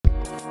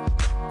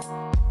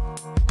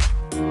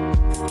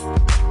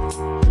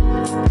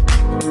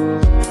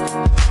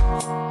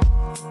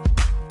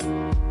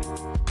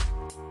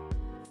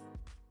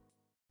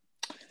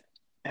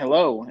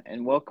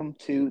welcome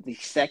to the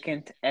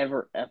second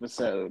ever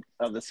episode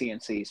of the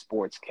CNC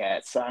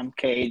Sportscast. I'm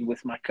Cade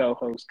with my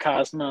co-host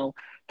Cosmo.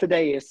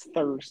 Today is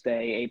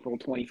Thursday, April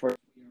 21st. We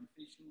are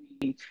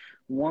officially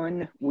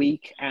 1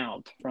 week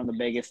out from the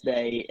biggest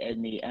day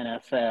in the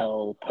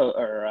NFL,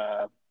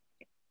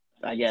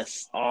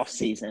 off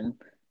season,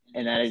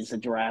 and that is the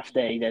draft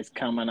day that's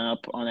coming up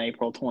on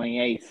April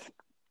 28th.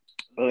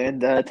 And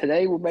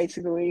today what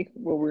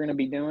we're going to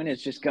be doing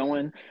is just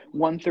going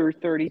 1 through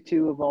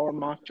 32 of our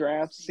mock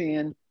drafts,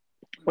 seeing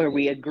where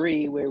we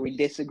agree, where we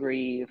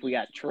disagree, if we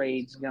got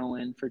trades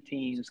going for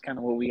teams, kind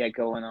of what we got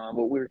going on,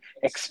 what we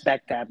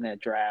expect to happen at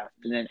draft.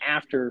 And then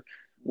after,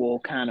 we'll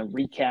kind of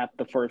recap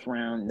the first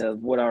round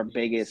of what our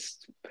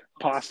biggest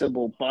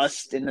possible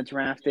bust in the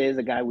draft is,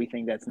 a guy we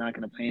think that's not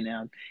going to pan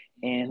out,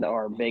 and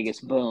our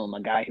biggest boom,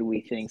 a guy who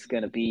we think is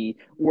going to be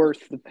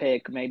worth the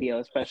pick, maybe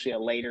especially a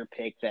later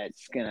pick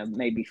that's going to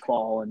maybe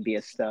fall and be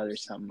a stud or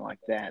something like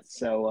that.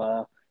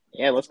 So,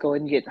 let's go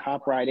ahead and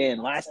hop right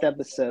in. Last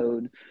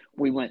episode,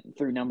 we went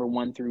through number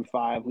 1 through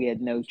 5. We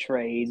had no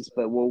trades,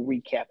 but we'll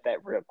recap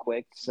that real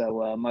quick.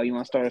 So, Mo, you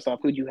want to start us off?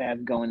 Who'd you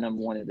have going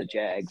number 1 of the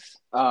Jags?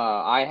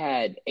 I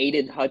had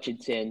Aiden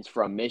Hutchinson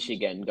from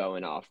Michigan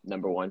going off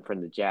number 1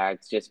 from the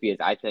Jags, just because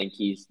I think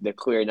he's the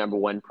clear number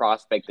 1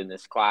 prospect in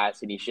this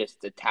class, and he's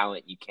just a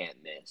talent you can't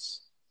miss.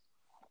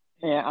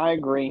 Yeah, I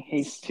agree.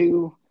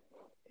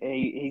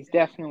 He's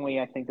definitely,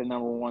 I think, the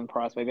number 1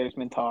 prospect. There's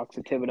been talks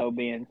of Thibodeau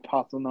being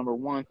possible number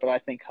 1, but I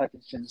think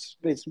Hutchinson's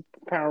his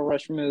power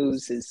rush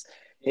moves,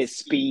 his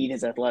speed,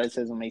 his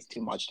athleticism, he's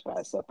too much to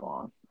pass up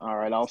on. All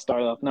right, I'll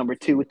start off number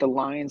 2 with the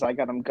Lions. I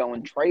got him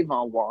going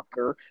Trayvon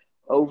Walker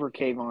over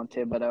Kayvon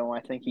Thibodeau.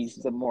 I think he's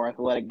the more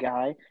athletic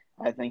guy.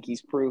 I think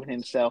he's proven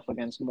himself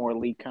against more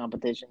elite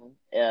competition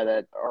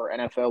that are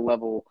NFL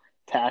level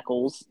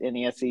tackles in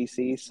the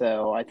SEC,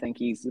 so I think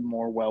he's the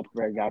more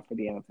well-prepared guy for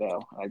the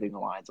NFL. I think the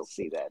Lions will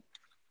see that.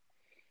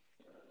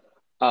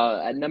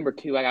 At number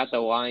 2, I got the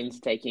Lions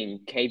taking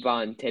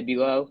Kayvon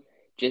Thibodeau,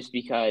 just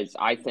because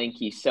I think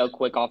he's so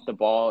quick off the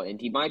ball,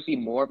 and he might be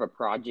more of a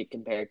project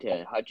compared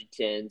to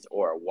Hutchinson's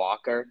or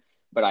Walker.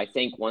 But I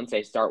think once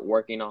they start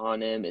working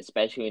on him,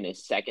 especially in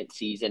his second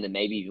season and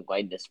maybe even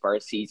late in his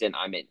first season,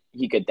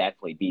 he could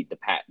definitely be the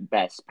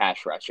best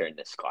pass rusher in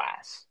this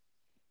class.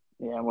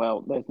 Yeah,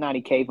 well, there's not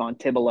a Kayvon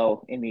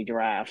Thibodeau in the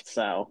draft,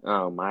 so.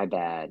 Oh, my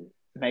bad.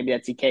 Maybe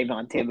that's the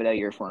Kayvon Thibodeau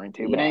you're referring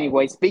to. But Yeah.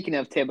 anyway, speaking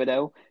of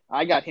Thibodeau,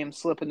 I got him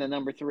slipping to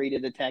number 3 to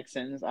the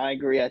Texans. I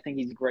agree. I think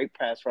he's a great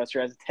pass rusher.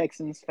 As a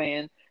Texans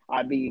fan,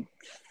 I'd be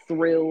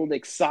thrilled,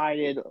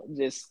 excited.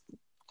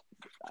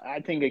 I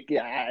think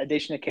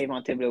addition to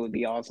Kayvon Thibodeau would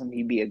be awesome.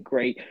 He'd be a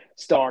great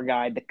star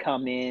guy to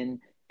come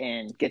in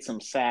and get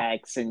some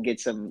sacks and get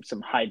some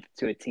hype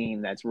to a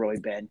team that's really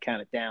been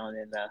kind of down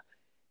in the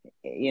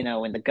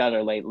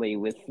gutter lately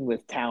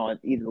with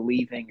talent either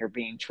leaving or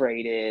being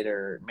traded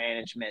or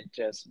management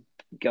just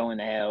going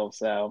to hell.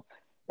 So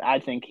I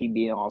think he'd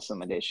be an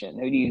awesome addition.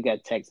 Who do you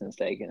got Texans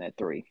taking at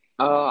 3?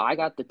 I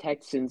got the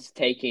Texans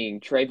taking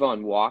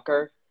Trayvon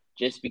Walker,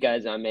 just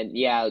because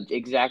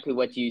exactly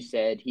what you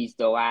said. He's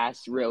the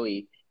last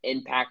really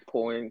impact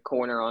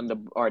corner on the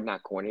 – or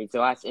not corner. He's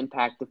the last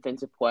impact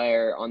defensive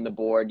player on the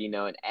board,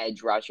 an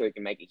edge rusher who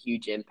can make a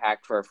huge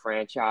impact for a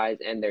franchise.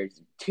 And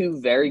there's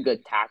 2 very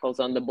good tackles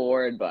on the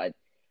board, but,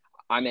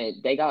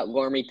 they got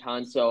Lorme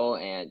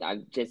Tunsil, and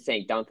I'm just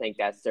saying don't think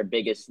that's their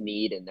biggest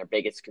need and their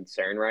biggest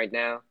concern right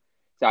now.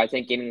 So I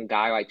think getting a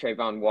guy like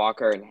Trayvon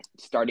Walker and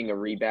starting a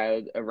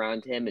rebuild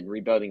around him and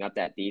rebuilding up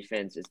that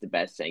defense is the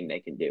best thing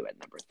they can do at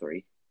number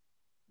 3.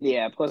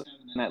 Yeah, plus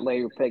that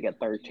later pick at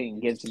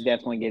 13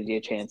 definitely gives you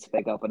a chance to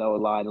pick up an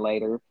O-line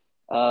later.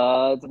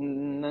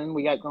 And then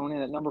we got going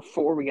in at number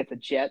 4, we got the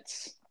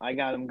Jets. I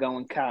got them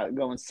going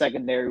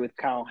secondary with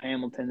Kyle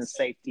Hamilton, the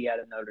safety out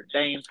of Notre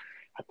Dame.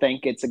 I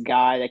think it's a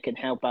guy that can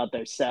help out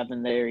their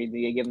 7 there.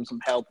 You give him some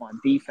help on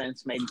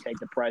defense, maybe take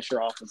the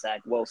pressure off of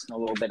Zach Wilson a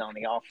little bit on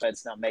the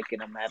offense, not making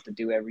them have to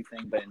do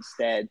everything, but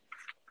instead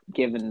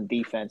giving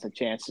the defense a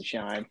chance to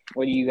shine.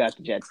 What do you got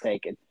the Jets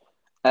taking?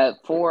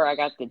 At 4, I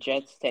got the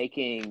Jets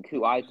taking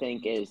who I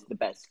think is the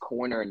best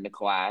corner in the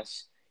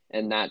class,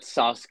 and that's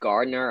Sauce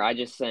Gardner. I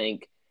just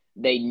think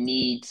they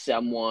need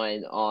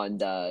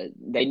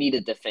they need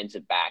a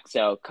defensive back.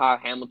 So Kyle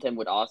Hamilton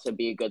would also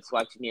be a good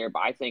selection here,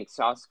 but I think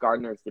Sauce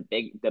Gardner is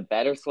the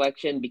better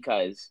selection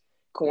because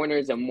corner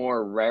is a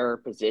more rare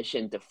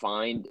position to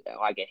find,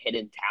 like a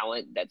hidden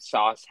talent that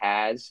Sauce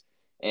has.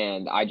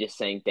 And I just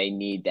think they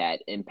need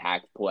that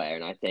impact player,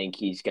 and I think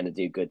he's going to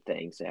do good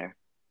things there.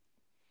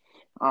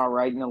 All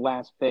right, in the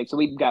last pick. So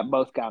we've got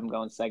them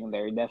going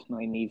secondary.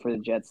 Definitely need for the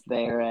Jets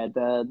there. At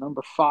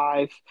number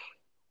 5,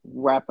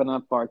 wrapping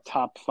up our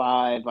top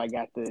 5, I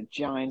got the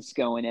Giants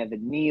going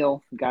Evan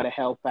Neal. Got to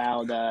help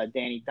out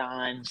Danny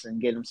Dimes and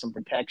get him some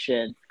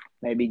protection.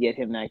 Maybe get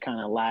him that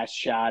kind of last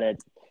shot at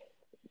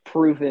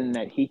proving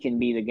that he can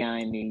be the guy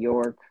in New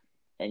York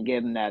and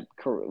give him that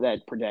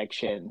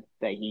protection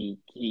that he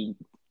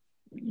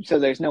so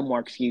there's no more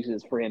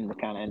excuses for him to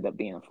kind of end up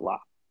being a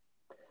flop.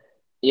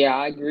 Yeah,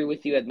 I agree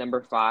with you at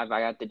number 5. I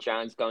got the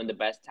Giants going the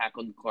best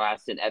tackle in the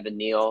class in Evan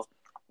Neal.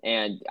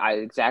 And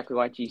exactly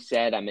what you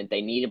said. I mean,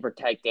 they need to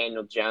protect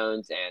Daniel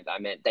Jones, and I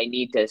mean, they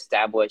need to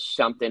establish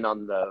something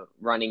on the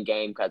running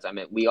game because I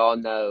mean, we all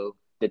know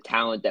the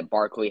talent that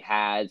Barkley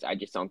has. I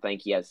just don't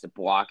think he has the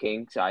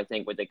blocking. So I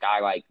think with a guy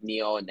like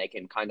Neal, and they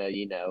can kind of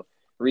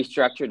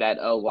restructure that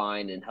O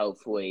line and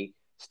hopefully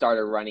start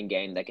a running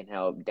game that can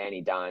help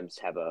Danny Dimes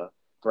have a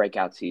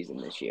breakout season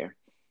this year.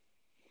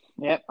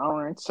 Yep.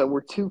 All right. So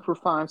we're 2 for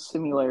 5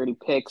 similarity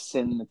picks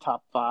in the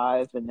top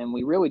 5, and then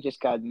we really just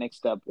got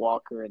mixed up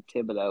Walker and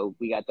Thibodeau.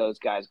 We got those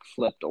guys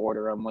flipped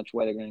order on which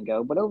way they're going to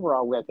go. But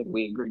overall, I think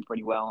we agreed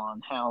pretty well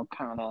on how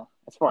kind of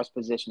as far as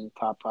position the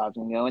top 5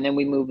 going to go. And then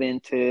we move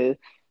into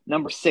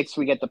number 6.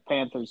 We get the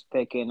Panthers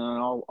picking, and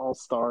I'll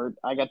start.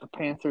 I got the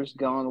Panthers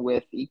going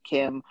with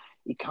Ikem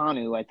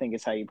Ikanu. I think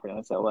is how you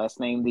pronounce that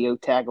last name. The O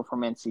tackle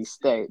from NC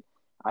State.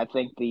 I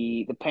think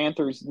the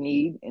Panthers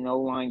need an O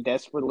line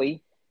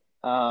desperately.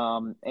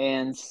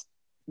 And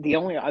the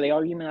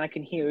argument I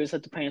can hear is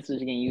that the Panthers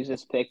are going to use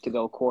this pick to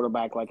go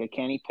quarterback like a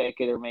Kenny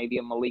Pickett or maybe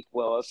a Malik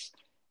Willis.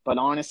 But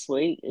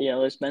honestly,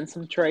 there's been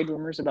some trade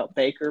rumors about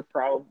Baker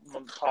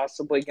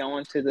possibly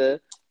going to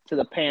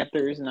the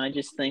Panthers, and I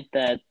just think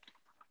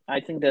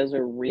those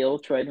are real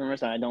trade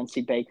rumors. I don't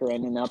see Baker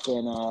ending up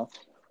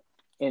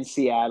in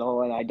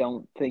Seattle, and I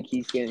don't think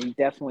he's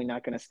definitely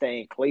not going to stay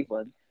in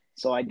Cleveland.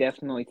 So I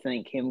definitely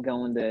think him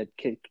going to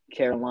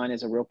Carolina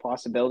is a real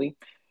possibility.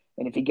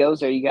 And if he goes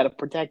there, you got to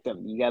protect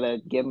him. You got to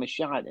give him a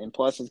shot. And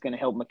plus, it's going to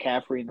help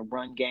McCaffrey in the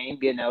run game.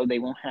 They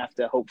won't have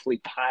to hopefully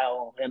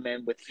pile him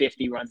in with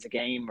 50 runs a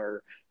game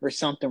or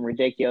something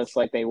ridiculous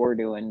like they were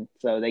doing.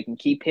 So they can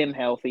keep him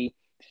healthy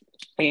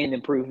and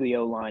improve the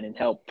O-line and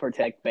help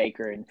protect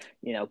Baker and,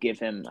 give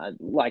him, kind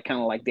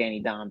of like Danny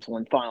Dimes,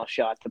 one final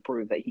shot to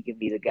prove that he can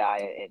be the guy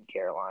in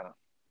Carolina.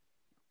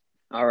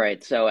 All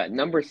right, so at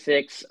number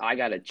 6, I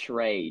got a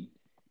trade.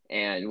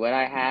 And what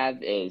I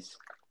have is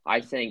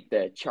I think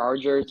the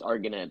Chargers are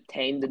going to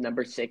obtain the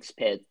number 6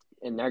 pick,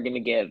 and they're going to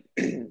give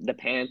the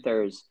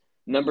Panthers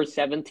number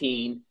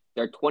 17,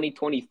 their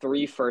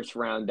 2023 first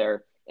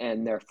rounder,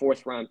 and their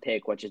 4th round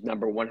pick, which is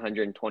number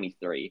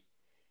 123.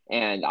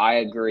 And I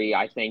agree.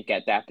 I think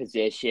at that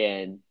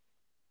position,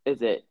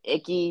 is it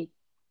Icky?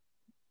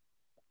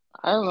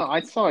 I don't know.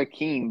 I saw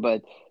Akeem,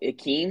 but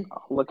Akeem?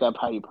 Look up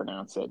how you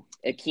pronounce it.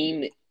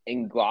 Akeem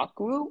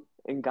Ngaku?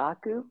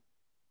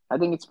 I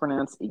think it's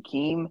pronounced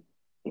Ikem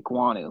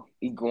Ikwanu.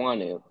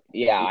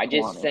 Yeah, Ikwanu. I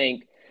just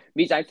think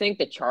because I think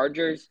the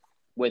Chargers,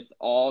 with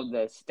all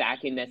the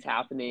stacking that's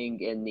happening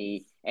in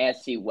the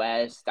AFC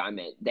West, I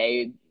mean,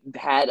 they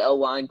had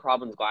O-line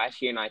problems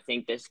last year, and I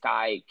think this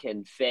guy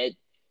can fit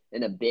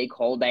in a big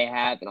hole they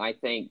have, and I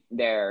think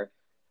they're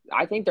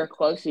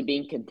close to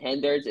being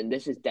contenders, and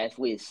this is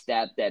definitely a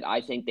step that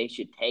I think they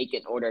should take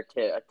in order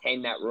to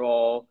attain that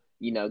role.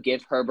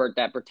 Give Herbert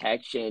that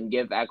protection,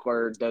 give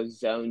Eckler those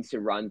zones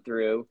to run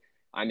through.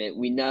 I mean,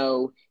 we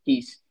know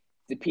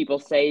the people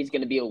say he's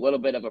going to be a little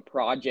bit of a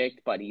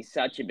project, but he's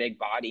such a big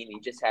body and he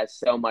just has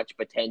so much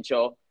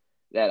potential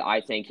that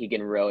I think he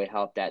can really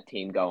help that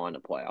team go on a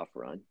playoff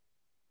run.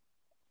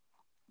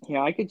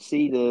 Yeah, I could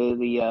see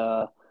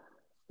the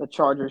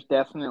Chargers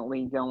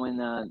definitely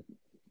going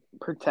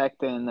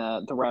protecting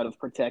the route of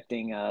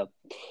protecting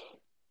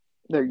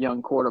their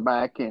young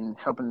quarterback and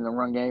helping in the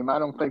run game. I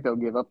don't think they'll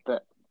give up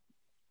to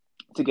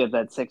get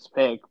that 6th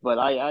pick, but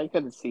I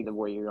could see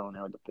where you're going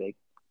there with the pick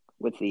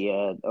with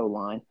the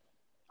O-line.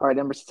 All right,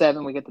 number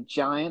 7, we get the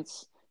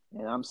Giants,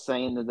 and I'm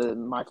saying that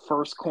my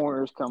first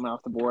corner is coming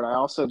off the board. I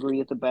also agree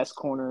that the best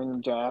corner in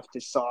the draft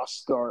is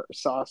Sauce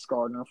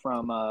Gardner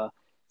from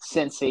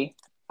Cincy.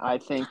 I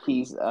think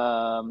he's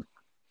a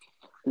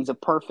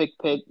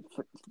perfect fit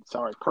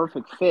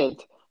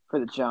for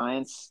the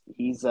Giants.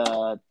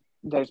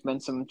 There's been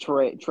some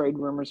trade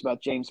rumors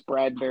about James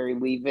Bradbury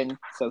leaving,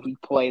 so he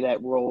play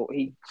that role.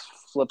 He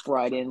flipped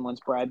right in once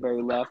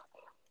Bradbury left.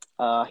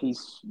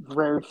 He's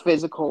very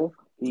physical.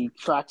 He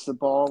tracks the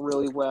ball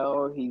really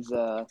well. He's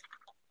got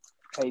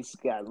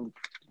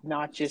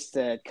not just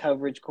a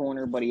coverage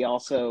corner, but he's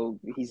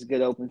a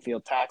good open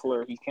field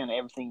tackler. He's kind of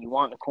everything you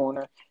want in a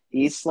corner.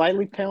 He's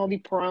slightly penalty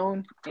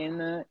prone in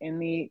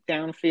the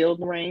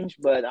downfield range,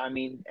 but I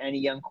mean any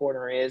young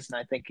corner is, and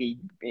I think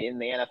in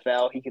the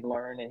NFL he could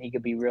learn and he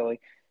could be really,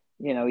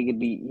 he could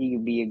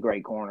be a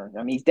great corner. I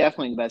mean he's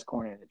definitely the best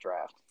corner in the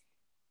draft.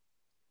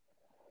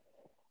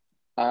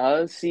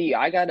 See,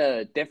 I got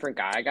a different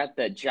guy. I got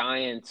the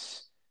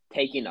Giants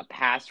taking a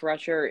pass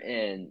rusher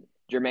in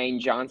Jermaine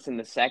Johnson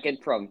II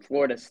from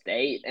Florida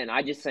State, and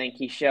I just think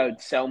he showed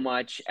so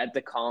much at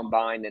the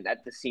Combine and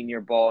at the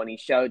Senior Bowl, and he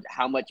showed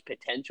how much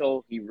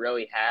potential he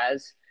really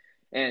has,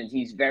 and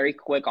he's very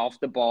quick off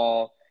the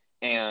ball,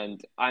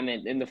 and I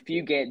mean, in the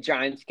few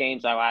Giants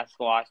games I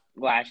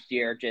last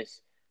year,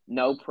 just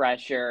no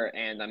pressure,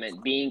 and I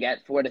mean, being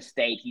at Florida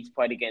State, he's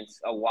played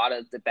against a lot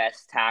of the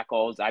best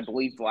tackles. I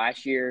believe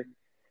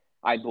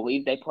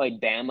they played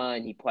Bama,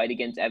 and he played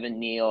against Evan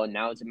Neal, and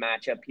now it's a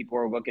matchup people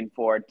are looking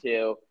forward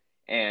to.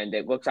 And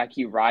it looks like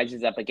he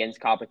rises up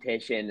against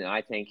competition, and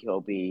I think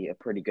he'll be a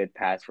pretty good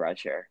pass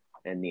rusher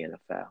in the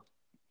NFL.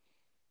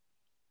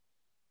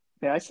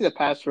 Yeah, I see the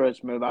pass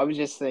rush move. I was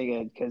just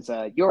thinking because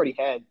you already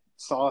had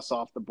Sauce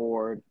off the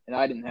board, and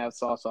I didn't have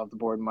Sauce off the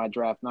board in my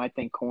draft, and I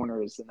think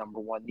corner is the number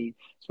one need.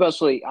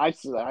 Especially, I've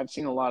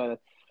seen a lot of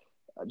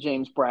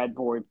James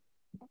Bradbury's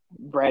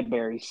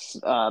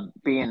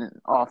being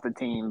off the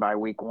team by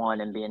week one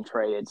and being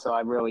traded. So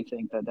I really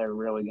think that they're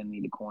really going to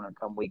need a corner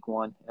come week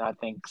one, and I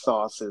think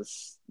Sauce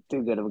is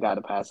too good of a guy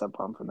to pass up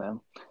on for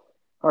them.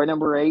 All right,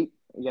 number 8,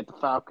 you got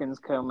the Falcons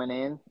coming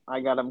in.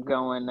 I got them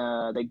going.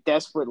 They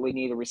desperately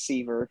need a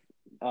receiver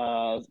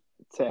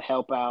to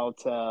help out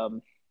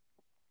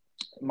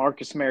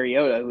Marcus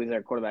Mariota, who's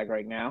their quarterback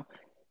right now.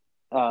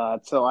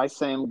 So I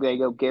say they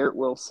go Garrett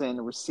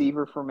Wilson,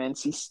 receiver from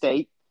NC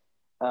State.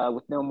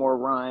 With no more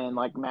Ryan,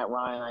 like Matt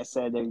Ryan, I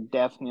said they're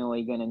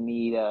definitely going to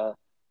need a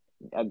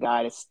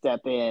guy to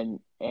step in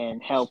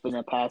and help in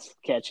a pass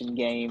catching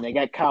game. They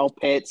got Kyle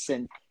Pitts,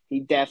 and he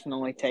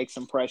definitely takes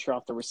some pressure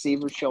off the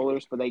receiver's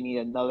shoulders, but they need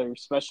another,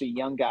 especially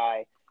young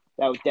guy,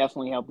 that would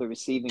definitely help the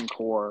receiving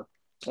core.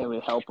 It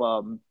would help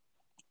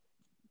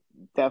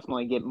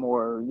definitely get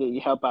more,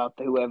 help out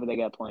whoever they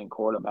got playing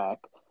quarterback.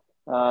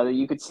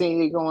 You could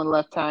see going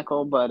left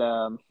tackle, but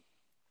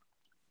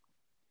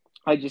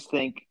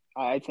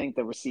I think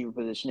the receiver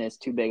position is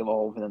too big of a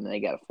hole for them. They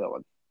got to fill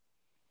it.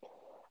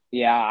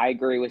 Yeah, I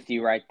agree with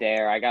you right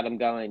there. I got him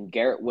going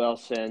Garrett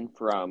Wilson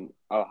from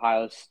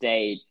Ohio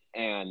State,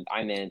 and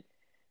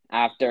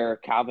after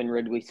Calvin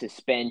Ridley's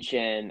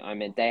suspension,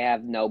 they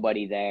have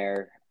nobody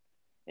there.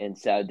 And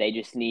so they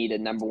just need a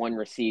number one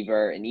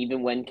receiver. And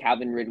even when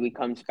Calvin Ridley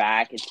comes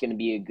back, it's going to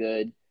be a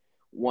good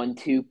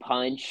 1-2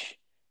 punch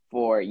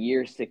for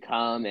years to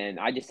come. And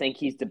I just think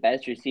he's the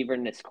best receiver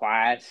in this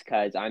class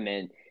because,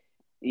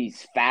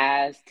 he's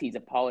fast. He's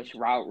a polished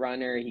route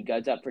runner. He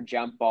goes up for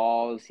jump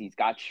balls. He's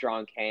got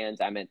strong hands.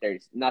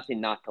 There's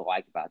nothing not to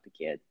like about the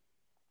kid.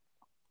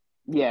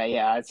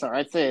 Yeah. Sorry,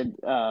 I said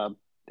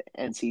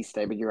NC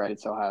State, but you're right.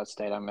 It's Ohio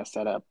State. I messed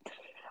that up.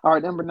 All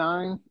right, number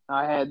 9.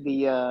 I had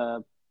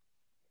the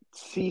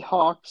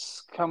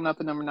Seahawks coming up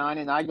at number 9,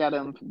 and I got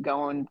them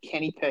going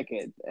Kenny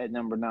Pickett at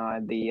number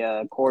 9,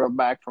 the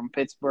quarterback from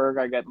Pittsburgh.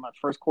 I got my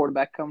first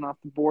quarterback coming off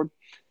the board.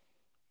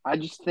 I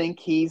just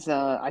think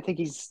I think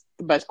he's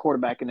the best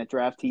quarterback in the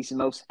draft. He's the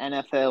most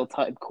NFL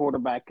type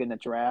quarterback in the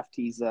draft.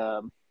 He's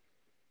got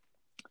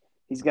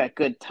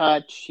good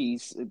touch.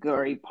 He's a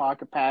great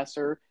pocket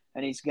passer,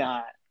 and he's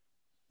got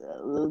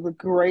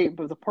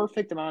the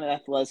perfect amount of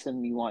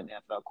athleticism you want in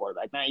an NFL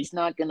quarterback. Now, he's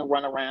not going to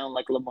run around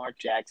like Lamar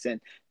Jackson,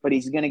 but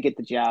he's going to get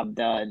the job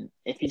done.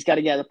 If he's got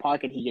to get out of the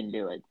pocket, he can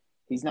do it.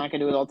 He's not going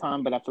to do it all the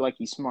time, but I feel like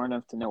he's smart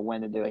enough to know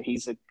when to do it.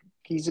 He's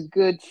a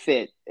good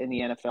fit in the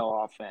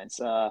NFL offense.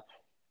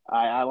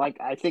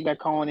 I think I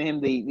call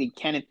him the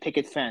Kenneth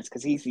Pickett fence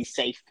because he's the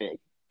safe pick.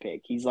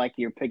 He's like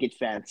your picket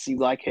fence. You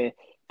like to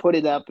put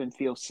it up and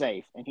feel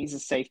safe, and he's a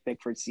safe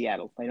pick for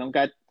Seattle. They don't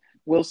got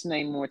Wilson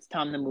anymore. It's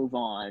time to move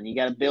on. You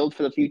got to build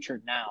for the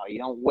future now. You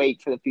don't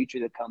wait for the future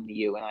to come to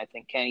you. And I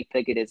think Kenny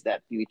Pickett is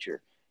that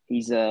future.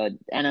 He's a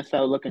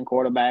NFL-looking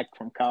quarterback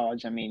from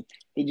college.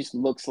 He just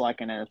looks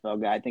like an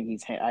NFL guy. I think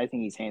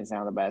he's hands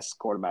down the best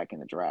quarterback in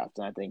the draft,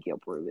 and I think he'll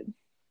prove it.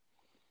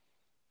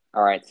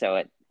 All right, so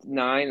at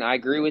 9, I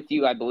agree with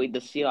you. I believe the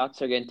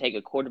Seahawks are going to take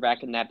a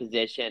quarterback in that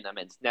position.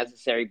 It's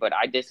necessary, but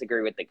I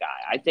disagree with the guy.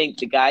 I think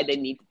the guy they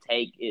need to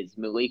take is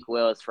Malik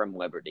Willis from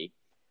Liberty.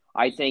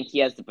 I think he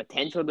has the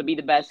potential to be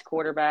the best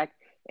quarterback.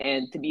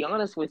 And to be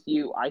honest with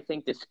you, I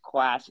think this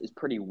class is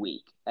pretty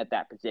weak at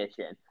that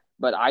position.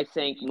 But I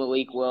think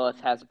Malik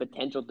Willis has the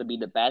potential to be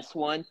the best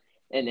one.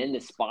 And in the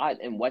spot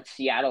and what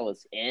Seattle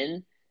is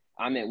in,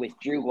 with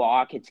Drew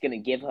Lock, it's going to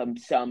give him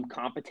some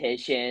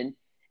competition.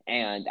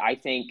 And I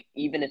think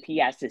even if he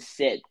has to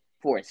sit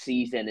for a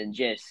season and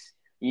just,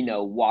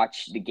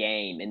 watch the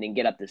game and then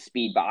get up to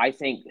speed, but I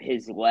think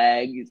his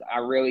legs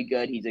are really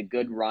good. He's a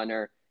good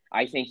runner.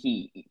 I think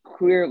he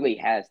clearly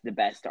has the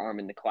best arm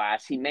in the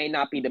class. He may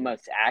not be the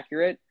most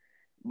accurate,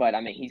 but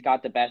he's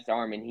got the best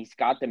arm and he's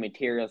got the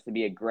materials to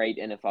be a great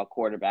NFL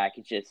quarterback.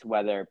 It's just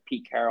whether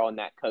Pete Carroll and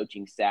that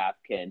coaching staff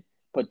can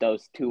put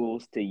those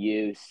tools to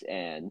use,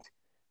 and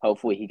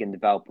hopefully he can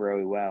develop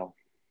really well.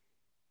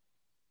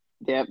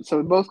 Yeah, so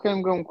we both kind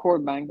of going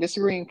quarterback.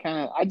 Disagreeing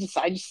kind of. I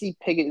just see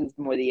Pickett as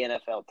more the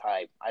NFL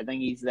type. I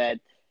think he's that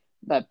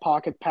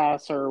pocket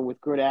passer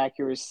with good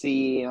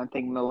accuracy, and I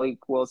think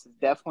Malik Willis is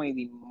definitely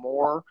the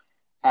more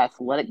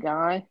athletic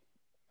guy.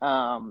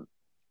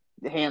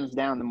 Hands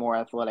down, the more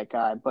athletic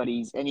guy. But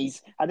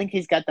I think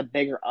he's got the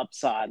bigger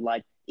upside.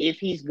 Like if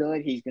he's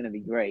good, he's going to be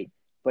great.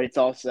 But it's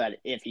also that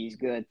if he's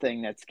good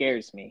thing that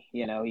scares me.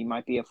 He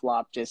might be a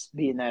flop just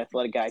being that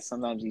athletic guy.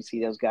 Sometimes you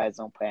see those guys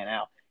don't pan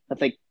out. I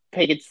think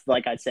Pickett's,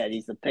 like I said,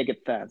 he's the picket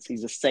fence.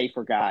 He's a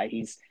safer guy.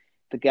 He's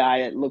the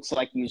guy that looks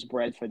like he was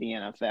bred for the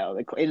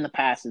NFL. In the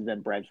past, has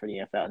been bred for the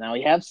NFL. Now,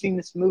 we have seen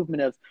this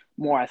movement of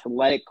more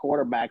athletic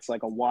quarterbacks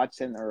like a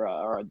Watson or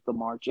a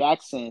Lamar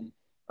Jackson,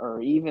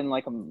 or even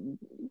like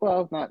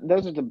not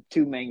those are the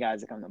two main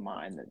guys that come to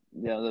mind.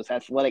 Those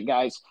athletic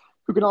guys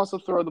who can also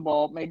throw the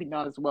ball, maybe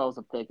not as well as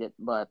a Pickett,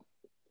 but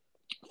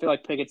I feel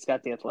like Pickett's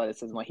got the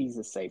athleticism. Like he's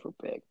a safer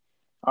pick.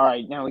 All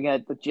right, now we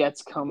got the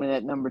Jets coming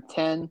at number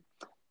 10.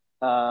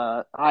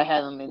 I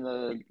had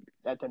them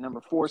at the number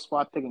 4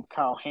 spot, picking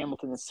Kyle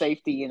Hamilton as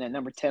safety, and at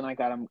number 10, I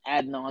got them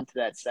adding on to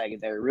that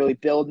secondary, really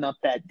building up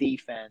that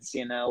defense.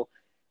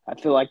 I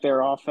feel like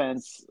their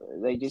offense,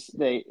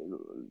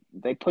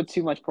 they put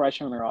too much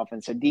pressure on their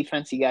offense. Their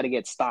defense, you got to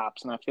get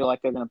stops, and I feel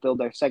like they're going to build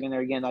their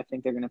secondary again. I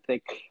think they're going to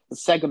pick the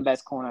second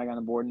best corner I got on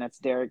the board, and that's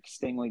Derek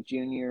Stingley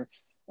Jr.,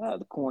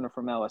 the corner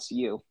from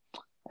LSU.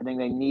 I think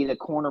they need a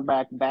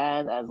cornerback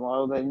bad, as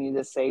long as they need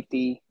a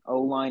safety.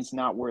 O line's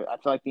not worth. I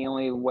feel like the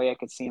only way I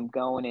could see him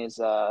going is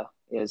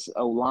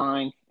O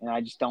line, and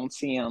I just don't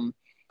see him.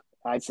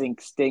 I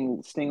think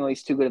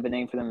Stingley's too good of a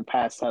name for them to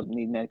pass up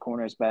needing that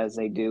corner as bad as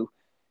they do.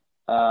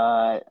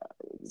 Uh,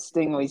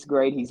 Stingley's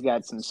great. He's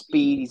got some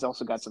speed. He's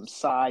also got some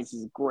size.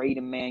 He's great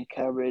in man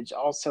coverage.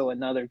 Also,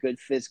 another good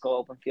physical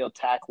open field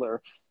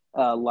tackler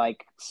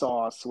like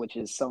Sauce, which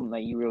is something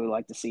that you really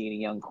like to see in a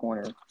young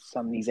corner.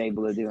 Something he's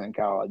able to do in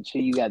college. Who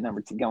you got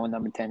going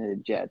number 10 to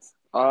the Jets?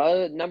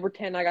 Number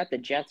 10, I got the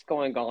Jets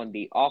going on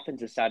the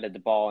offensive side of the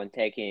ball and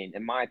taking,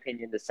 in my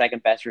opinion, the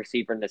second best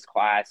receiver in this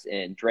class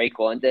in Drake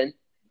London.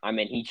 I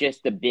mean, he's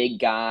just a big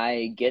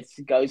guy,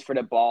 goes for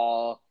the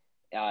ball,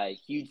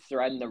 huge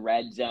threat in the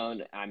red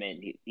zone. I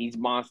mean, he's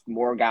monstered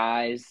more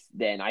guys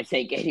than I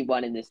think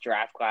anyone in this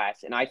draft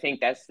class, and I think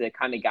that's the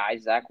kind of guy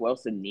Zach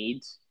Wilson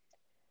needs.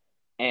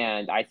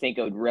 And I think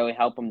it would really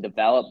help him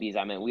develop these.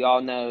 I mean, we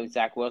all know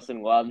Zach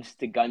Wilson loves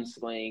to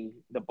gunsling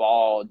the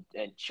ball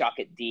and chuck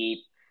it deep.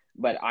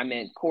 But I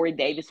mean, Corey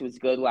Davis was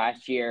good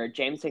last year.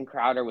 Jameson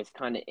Crowder was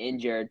kind of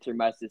injured through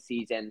most of the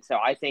season. So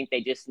I think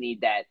they just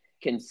need that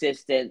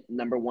consistent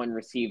number one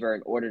receiver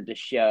in order to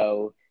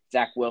show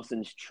Zach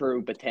Wilson's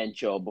true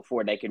potential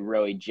before they can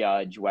really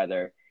judge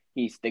whether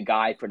he's the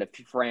guy for the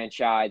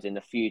franchise in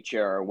the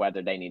future or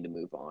whether they need to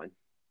move on.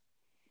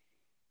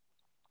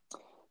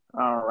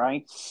 All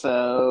right,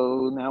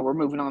 so now we're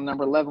moving on to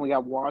number 11. We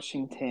got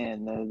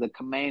Washington, the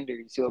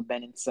Commanders, who have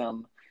been in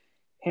some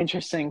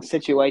interesting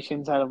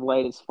situations out of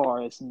late as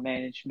far as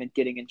management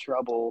getting in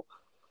trouble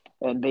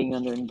and being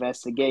under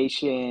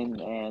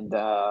investigation, and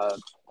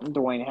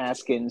Dwayne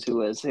Haskins, he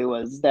was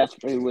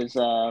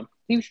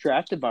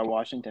drafted by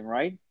Washington,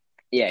 right?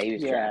 Yeah, he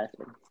was Yeah,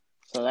 drafted.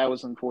 so that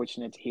was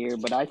unfortunate to hear.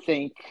 But I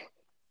think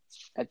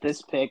at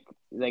this pick,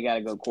 they got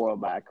to go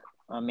quarterback.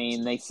 I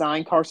mean, they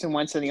signed Carson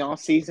Wentz in the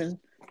offseason,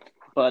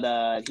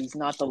 but he's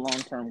not the long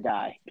term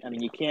guy. I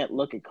mean, you can't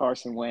look at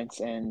Carson Wentz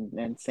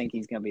and think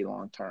he's going to be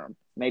long term.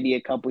 Maybe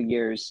a couple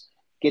years,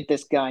 get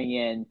this guy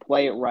in,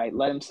 play it right,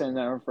 let him sit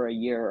there for a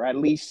year, or at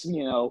least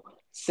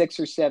 6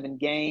 or 7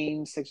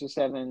 games, 6 or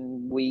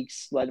 7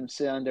 weeks, let him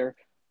sit under,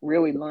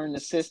 really learn the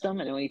system,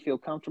 and when you feel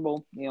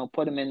comfortable,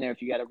 put him in there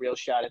if you got a real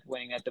shot at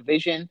winning that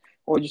division,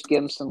 or just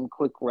give him some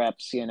quick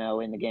reps, in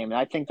the game. And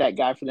I think that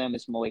guy for them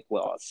is Malik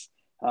Willis.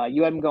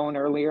 You had him going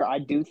earlier. I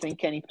do think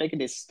Kenny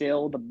Pickett is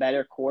still the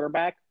better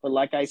quarterback, but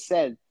like I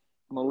said,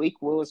 Malik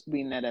Willis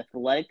being that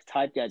athletic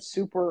type guy,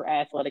 super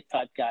athletic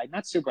type guy,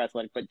 not super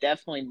athletic, but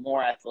definitely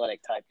more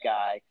athletic type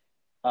guy.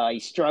 He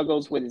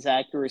struggles with his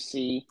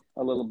accuracy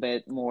a little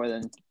bit more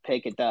than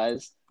Pickett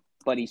does,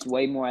 but he's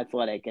way more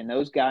athletic. And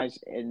those guys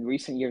in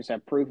recent years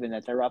have proven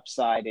that their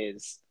upside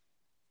is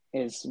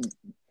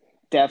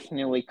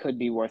definitely could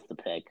be worth the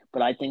pick.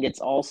 But I think it's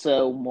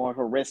also more of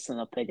a risk than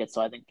a Pickett.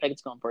 So I think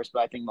Pickett's going first,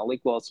 but I think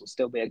Malik Willis will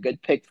still be a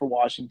good pick for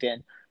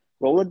Washington.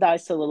 Roll the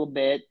dice a little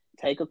bit,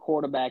 take a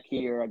quarterback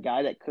here, a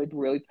guy that could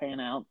really pan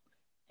out,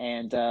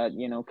 and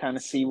kind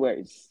of see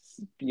where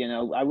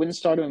I wouldn't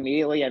start him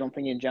immediately. I don't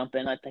think you jump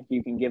in. I think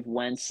you can give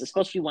Wentz,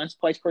 especially Wentz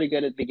plays pretty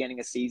good at the beginning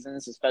of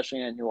seasons,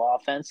 especially in a new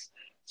offense.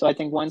 So I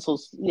think Wentz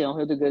will,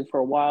 he'll do good for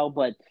a while,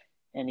 but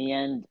in the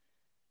end,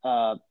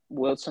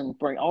 Wilson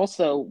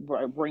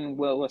bring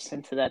Willis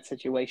into that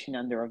situation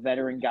under a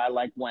veteran guy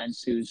like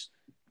Wentz, who's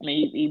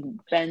he's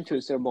been to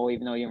a Super Bowl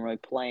even though he didn't really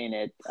play in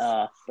it,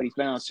 but he's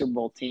been on a Super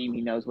Bowl team.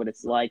 He knows what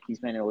it's like. He's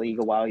been in the league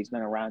a while. He's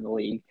been around the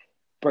league.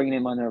 Bringing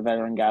him under a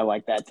veteran guy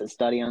like that to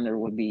study under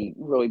would be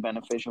really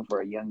beneficial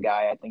for a young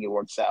guy. I think it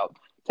works out.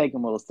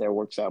 Taking Willis there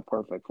works out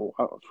perfect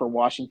for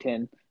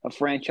Washington, a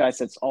franchise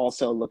that's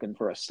also looking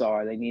for a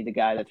star. They need a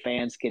guy that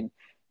fans can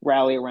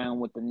rally around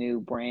with the new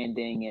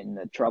branding and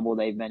the trouble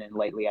they've been in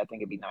lately. I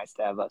think it'd be nice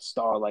to have a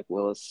star like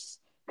Willis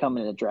come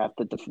in the draft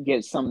that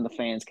get some of the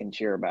fans can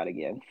cheer about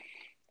again.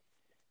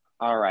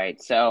 All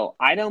right, so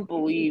I don't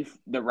believe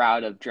the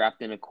route of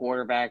drafting a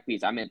quarterback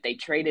because, they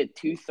traded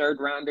 2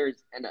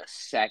 third-rounders and a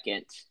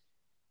second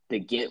to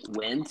get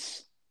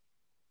Wentz.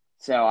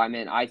 So,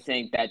 I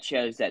think that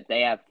shows that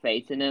they have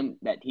faith in him,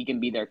 that he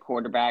can be their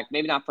quarterback,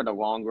 maybe not for the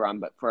long run,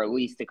 but for at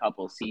least a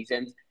couple of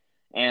seasons.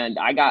 And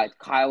I got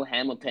Kyle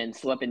Hamilton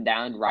slipping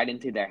down right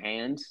into their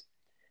hands.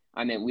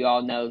 We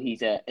all know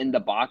he's a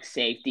in-the-box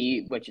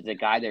safety, which is a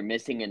guy they're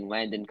missing in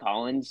Landon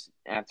Collins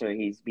after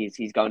he's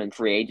going in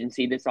free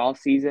agency this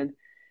offseason.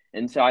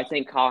 And so I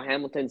think Kyle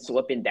Hamilton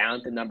slipping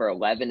down to number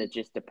 11 is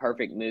just the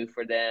perfect move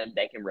for them.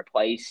 They can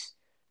replace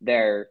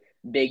their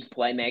big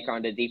playmaker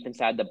on the defense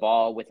side of the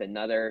ball with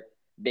another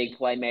big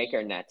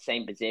playmaker in that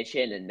same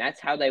position, and that's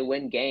how they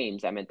win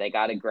games. I mean, they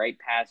got a great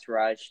pass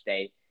rush.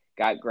 They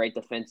got great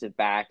defensive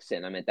backs,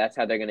 and I mean, that's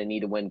how they're going to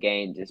need to win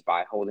games is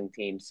by holding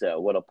teams to a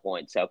little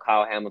point. So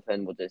Kyle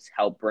Hamilton will just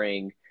help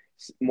bring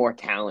more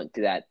talent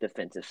to that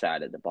defensive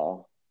side of the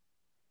ball.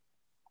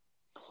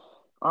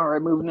 All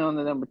right, moving on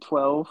to number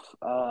 12.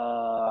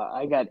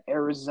 I got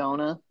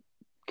Arizona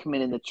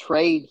committing the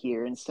trade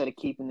here. Instead of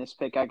keeping this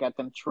pick, I got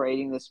them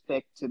trading this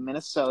pick to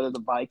Minnesota, the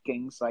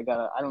Vikings. I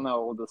don't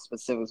know the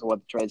specifics of what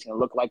the trade's going to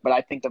look like, but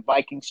I think the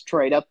Vikings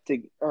trade up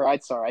to,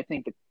 I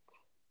think the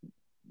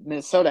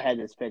Minnesota had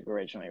this pick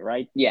originally,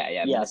 right? Yeah.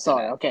 Yeah,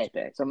 sorry. Okay.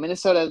 Pick. So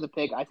Minnesota has the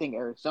pick. I think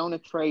Arizona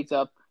trades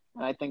up,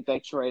 and I think they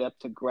trade up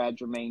to grab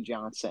Jermaine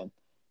Johnson.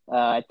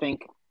 I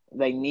think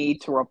they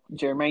need to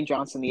Jermaine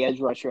Johnson, the edge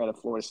rusher out of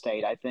Florida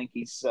State. I think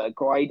he's a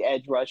great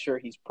edge rusher.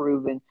 He's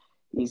proven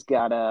he's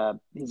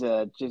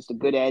just a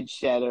good edge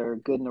setter,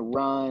 good in the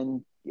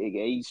run.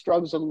 He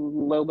struggles a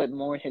little bit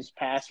more in his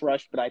pass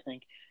rush, but I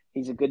think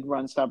he's a good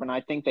run stopper. And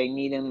I think they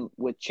need him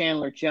with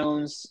Chandler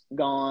Jones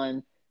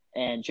gone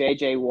and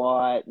J.J.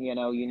 Watt. You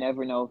know, you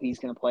never know if he's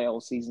going to play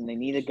all season. They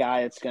need a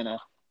guy that's going to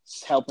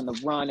help in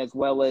the run as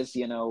well as,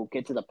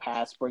 get to the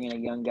pass, bringing a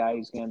young guy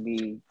who's going to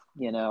be,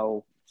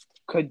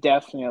 could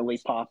definitely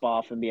pop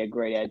off and be a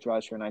great edge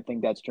rusher, and I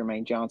think that's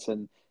Jermaine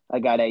Johnson.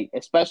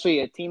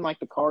 Especially a team like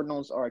the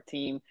Cardinals or a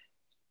team.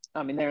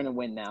 I mean, they're in a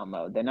win now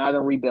mode. They're not in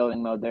a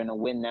rebuilding mode. They're in a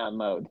win now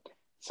mode.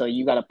 So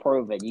you got to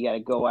prove it. You got to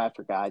go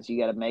after guys. You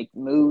got to make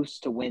moves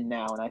to win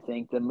now, and I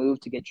think the move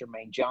to get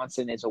Jermaine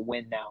Johnson is a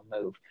win now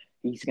move.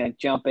 He's going to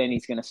jump in.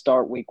 He's going to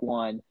start week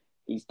 1.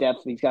 He's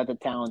got the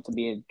talent to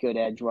be a good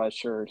edge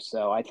rusher.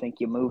 So I think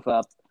you move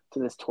up to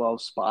this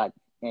 12 spot.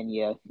 And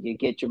you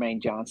get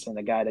Jermaine Johnson,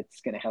 a guy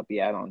that's going to help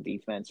you out on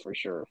defense for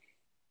sure.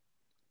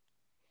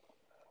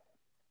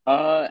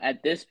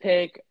 At this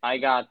pick, I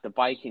got the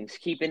Vikings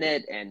keeping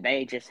it, and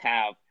they just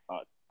have a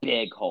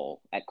big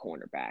hole at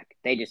cornerback.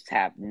 They just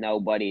have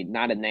nobody,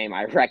 not a name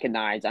I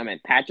recognize. I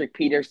mean, Patrick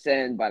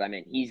Peterson, but I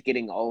mean, he's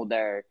getting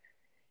older,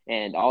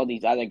 and all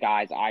these other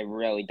guys, I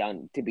really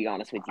don't, to be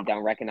honest with you,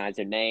 don't recognize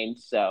their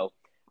names. So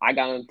I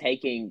got him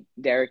taking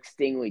Derek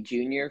Stingley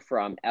Jr.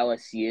 from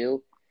LSU.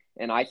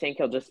 And I think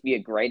he'll just be a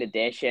great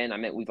addition. I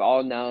mean, we've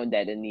all known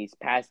that in these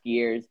past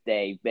years,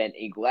 they've been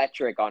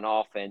electric on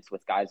offense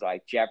with guys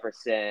like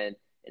Jefferson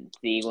and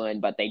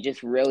Thielen, but they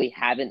just really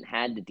haven't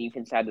had the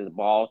defense side of the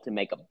ball to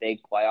make a big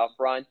playoff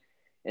run.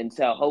 And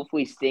so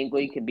hopefully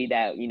Stingley can be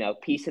that,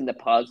 piece in the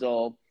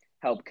puzzle,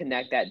 help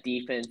connect that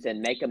defense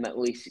and make them at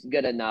least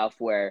good enough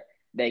where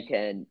they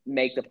can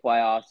make the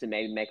playoffs and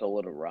maybe make a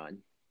little run.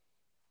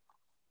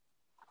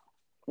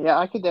 Yeah,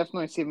 I could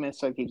definitely see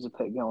Minnesota keeps the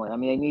pick going. I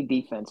mean, they need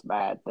defense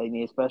bad. They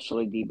need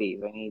especially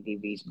DBs. They need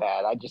DBs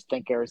bad. I just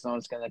think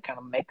Arizona's going to kind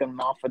of make them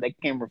off where they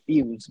can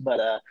refuse. But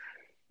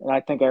and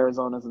I think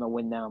Arizona's in a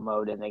win now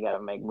mode, and they got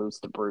to make moves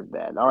to prove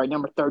that. All right,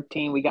 number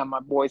 13, we got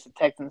my boys, the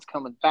Texans,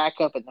 coming back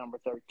up at number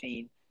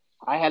 13.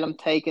 I had them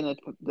taking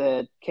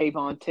the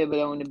Kayvon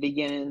Thibodeau in the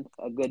beginning,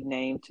 a good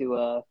name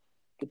to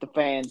get the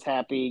fans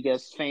happy,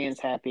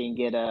 and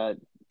get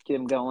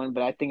them going.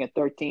 But I think at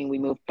 13, we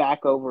move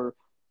back over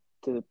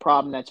to the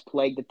problem that's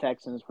plagued the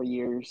Texans for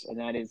years, and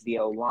that is the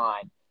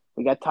O-line.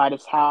 We got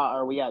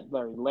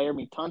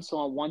Laramie Tunsil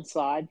on one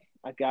side,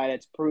 a guy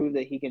that's proved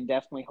that he can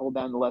definitely hold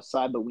down the left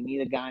side, but we need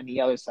a guy on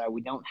the other side.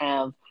 We don't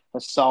have a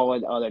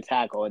solid other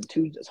tackle, and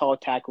 2 solid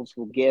tackles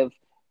will give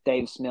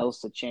Davis Mills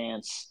the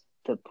chance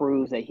to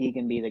prove that he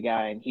can be the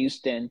guy in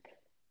Houston.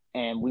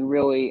 And we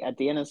really, at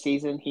the end of the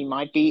season, he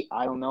might be.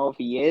 I don't know if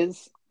he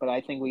is, but I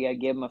think we got to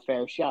give him a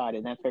fair shot,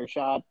 and that fair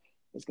shot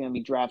is going to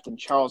be drafting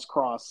Charles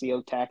Cross, the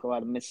O tackle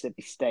out of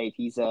Mississippi State.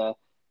 He's a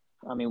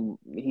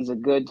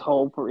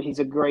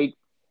great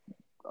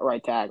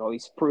right tackle.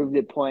 He's proved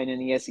it playing in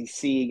the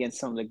SEC against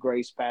some of the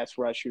greatest pass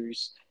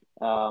rushers.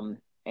 And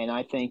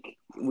I think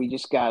you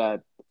got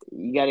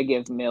to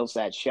give Mills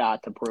that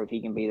shot to prove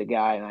he can be the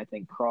guy. And I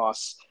think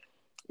Cross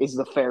is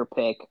the fair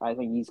pick. I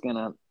think he's going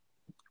to,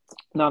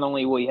 not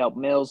only will he help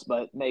Mills,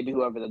 but maybe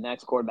whoever the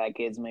next quarterback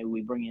is, maybe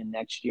we bring in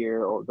next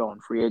year or go on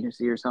free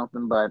agency or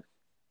something. But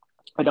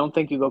I don't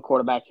think you go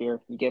quarterback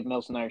here. You give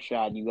Mills another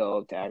shot, and you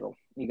go tackle.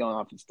 You go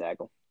on offense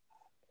tackle.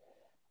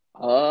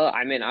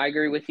 I mean, I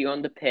agree with you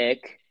on the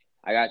pick.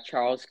 I got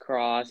Charles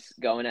Cross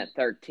going at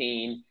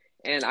 13.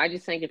 And I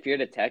just think if you're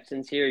the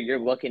Texans here, you're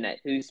looking at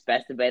who's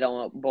best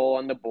available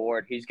on the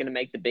board, who's going to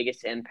make the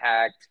biggest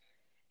impact.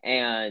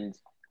 And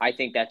I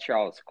think that's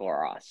Charles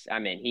Cross. I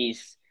mean,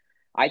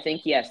 I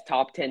think he has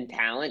top 10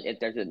 talent if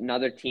there's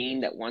another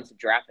team that wants to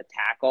draft a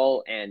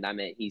tackle. And, I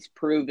mean, he's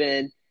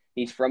proven.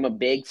 He's from a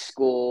big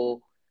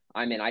school.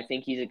 I mean, I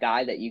think he's a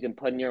guy that you can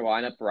put in your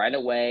lineup right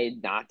away,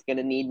 not going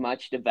to need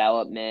much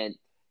development.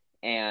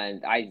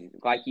 And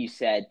like you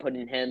said,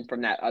 putting him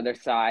from that other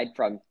side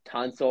from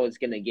Tunsil is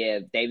going to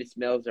give Davis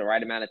Mills the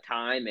right amount of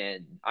time.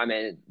 And, I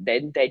mean,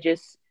 they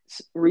just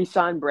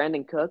re-signed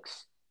Brandon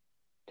Cooks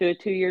to a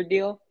 2-year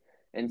deal.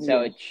 And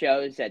so It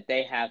shows that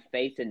they have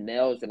faith in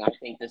Mills, and I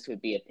think this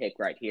would be a pick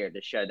right here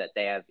to show that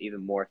they have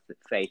even more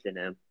faith in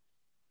him.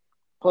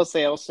 Plus,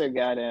 they also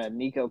got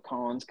Nico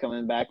Collins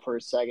coming back for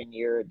a second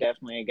year.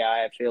 Definitely a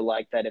guy I feel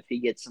like that if he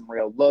gets some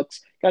real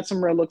looks, got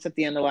some real looks at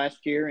the end of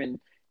last year, and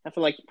I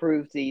feel like he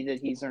proved that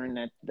he's earned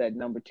that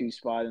number two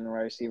spot in the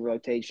wide receiver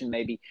rotation.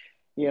 Maybe,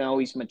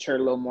 he's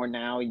matured a little more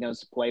now. He knows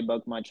the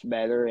playbook much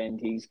better, and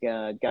he's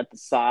got the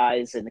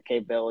size and the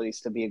capabilities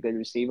to be a good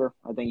receiver.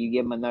 I think you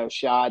give him another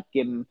shot,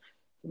 give him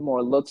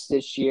more looks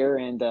this year,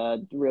 and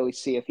really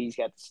see if he's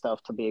got the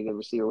stuff to be a good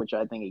receiver, which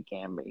I think he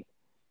can be.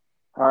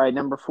 All right,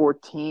 number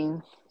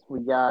 14,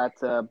 we got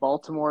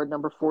Baltimore at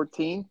number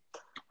 14.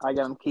 I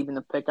got them keeping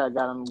the pick. I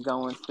got them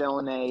going,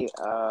 filling a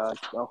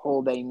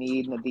hole they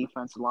need in the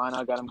defensive line.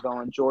 I got them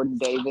going Jordan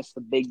Davis,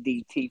 the big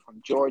DT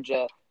from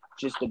Georgia.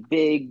 Just a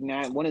big,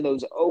 one of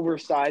those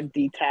oversized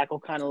D tackle,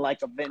 kind of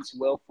like a Vince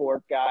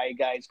Wilfork guy. A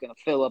guy who's going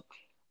to fill up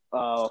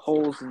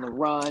holes in the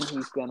run.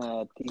 He's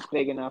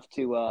big enough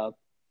to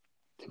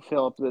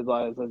fill up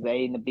the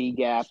A and the B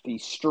gap.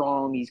 He's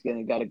strong. He's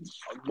got a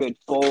good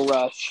bull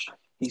rush.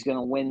 He's going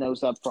to win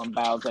those up from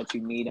battles that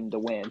you need him to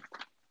win.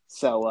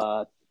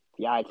 So,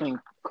 I think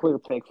clear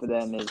pick for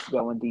them is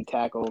going D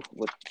tackle.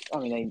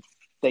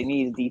 They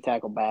need a D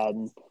tackle bad,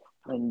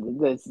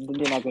 and they're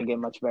not going to get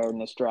much better in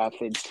this draft.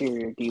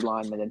 Interior D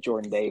lineman than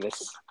Jordan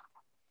Davis.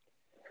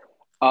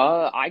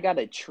 I got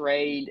a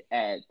trade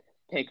at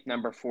pick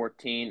number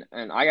 14,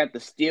 and I got the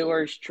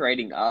Steelers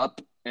trading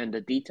up. And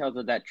the details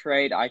of that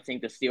trade, I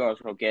think the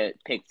Steelers will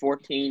get pick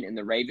 14, and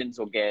the Ravens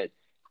will get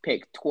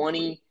pick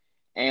 20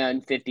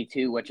 and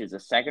 52, which is a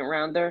second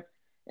rounder.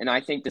 And I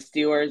think the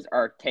Steelers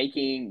are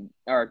trading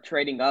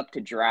up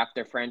to draft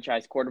their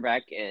franchise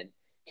quarterback in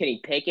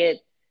Kenny Pickett.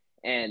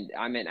 And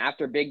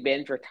after Big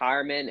Ben's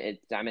retirement,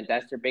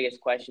 that's their biggest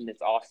question this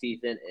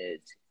offseason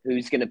is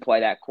who's going to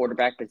play that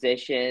quarterback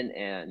position.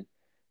 And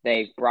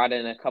they've brought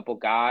in a couple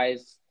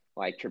guys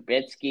like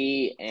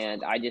Trubisky,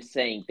 and I just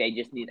think they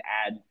just need to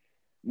add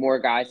more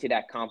guys to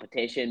that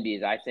competition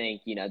because I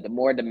think, the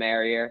more the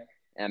merrier.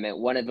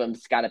 One of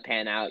them's got to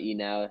pan out,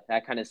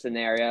 that kind of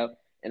scenario.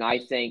 And I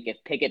think if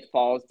Pickett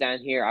falls down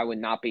here, I would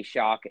not be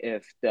shocked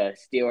if the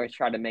Steelers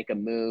try to make a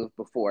move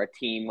before a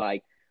team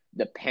like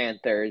the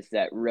Panthers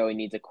that really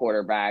needs a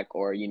quarterback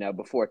or,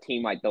 before a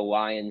team like the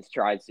Lions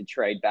tries to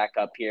trade back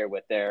up here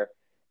with their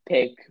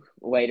pick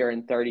later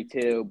in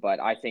 32. But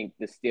I think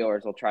the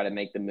Steelers will try to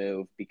make the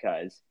move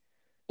because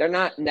they're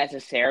not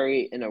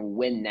necessarily in a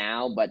win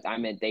now, but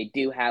they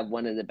do have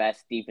one of the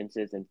best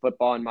defenses in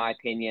football, in my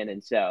opinion.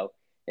 And so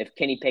if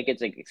Kenny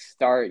Pickett's a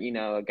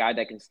guy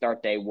that can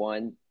start day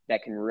one,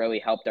 that can really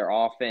help their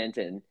offense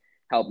and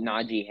help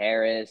Najee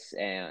Harris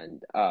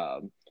and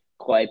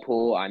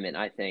Claypool,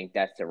 I think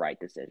that's the right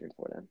decision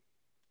for them.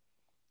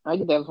 I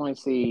could definitely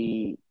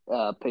see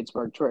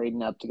Pittsburgh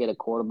trading up to get a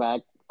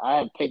quarterback. I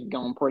had Pitt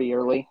going pretty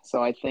early,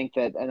 so I think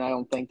that, and I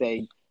don't think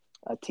a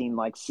team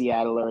like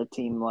Seattle or a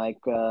team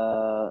like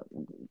or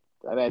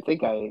a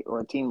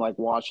team like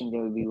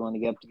Washington would be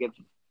willing to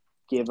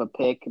give a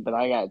pick, but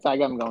I got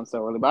them going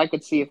so early. But I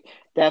could see if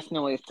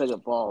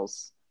Pickett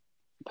falls,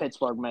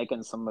 Pittsburgh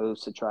making some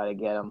moves to try to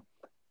get him.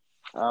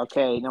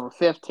 Okay, number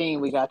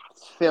 15, we got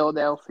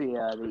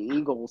Philadelphia, the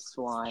Eagles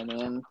flying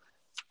in.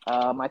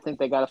 I think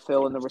they got to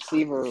fill in the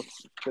receiver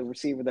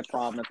the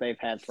problem that they've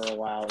had for a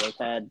while. They've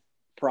had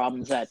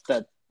problems at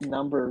the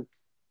number.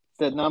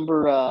 They've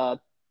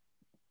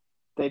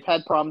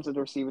had problems at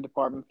the receiver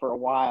department for a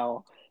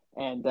while,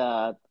 and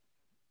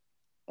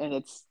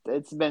it's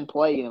been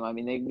plaguing them.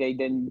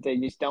 They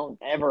just don't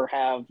ever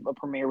have a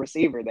premier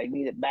receiver. They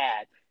need it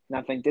bad, and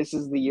I think this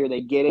is the year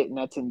they get it, and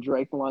that's in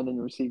Drake London,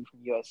 the receiver from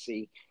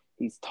USC.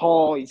 He's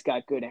tall, he's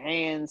got good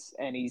hands,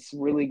 and he's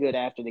really good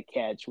after the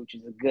catch, which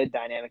is a good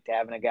dynamic to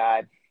have in a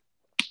guy.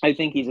 I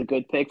think he's a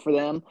good pick for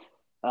them.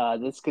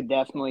 This could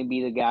definitely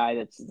be the guy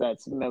that's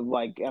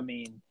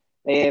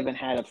they haven't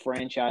had a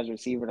franchise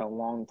receiver in a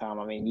long time.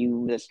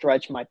 The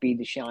stretch might be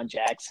Deshaun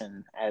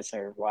Jackson as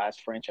their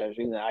last franchise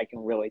receiver that I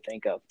can really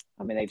think of.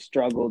 They've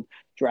struggled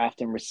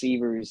drafting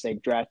receivers.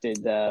 They've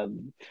drafted Aguilar,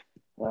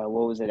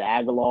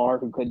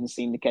 who couldn't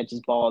seem to catch his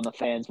ball, and the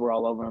fans were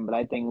all over him. But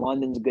I think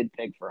London's a good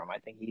pick for him. I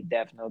think he'd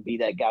definitely be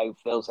that guy who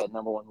fills that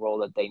number one role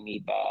that they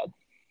need bad.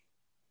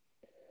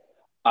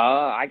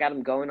 I got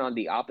him going on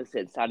the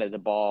opposite side of the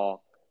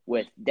ball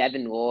with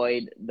Devin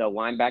Lloyd, the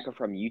linebacker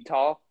from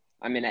Utah.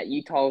 At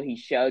Utah, he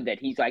showed that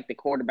he's like the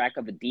quarterback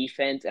of a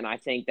defense, and I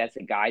think that's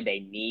a guy they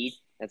need.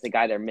 That's a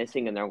guy they're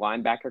missing in their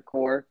linebacker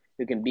core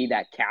who can be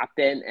that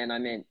captain.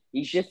 And,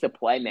 he's just a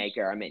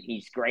playmaker.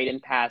 He's great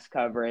in pass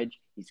coverage.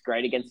 He's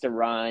great against the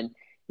run.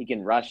 He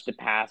can rush the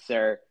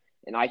passer,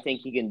 and I think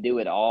he can do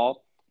it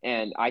all.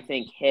 And I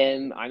think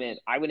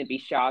I wouldn't be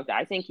shocked.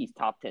 I think he's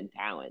top 10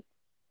 talent.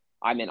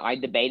 I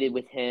debated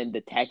with him,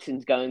 the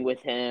Texans going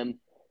with him.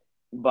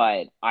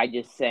 But I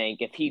just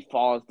think if he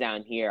falls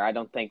down here, I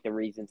don't think the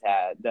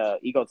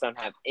Eagles don't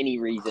have any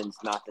reasons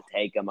not to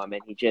take him.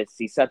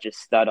 He's such a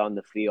stud on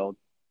the field.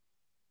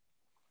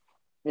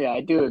 Yeah, I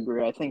do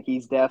agree. I think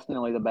he's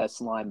definitely the best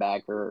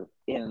linebacker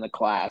in the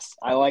class.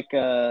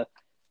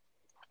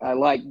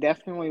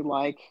 Definitely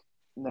like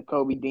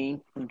Nakobe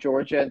Dean from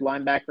Georgia at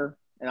linebacker,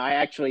 and I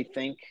actually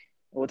think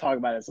We'll talk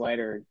about this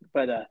later,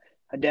 but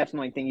I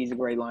definitely think he's a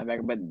great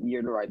linebacker. But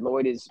you're right,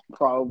 Lloyd is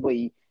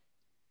probably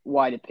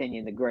wide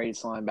opinion the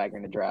greatest linebacker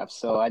in the draft.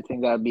 So I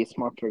think that would be a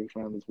smart pick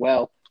for him as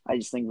well. I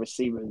just think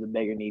receiver is a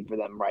bigger need for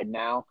them right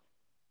now.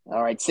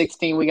 All right,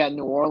 16, we got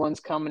New Orleans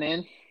coming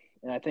in,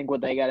 and I think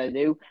what they got to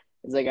do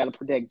is they got to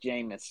protect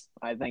Jameis.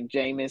 I think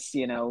Jameis,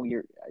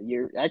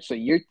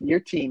 your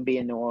team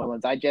being New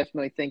Orleans. I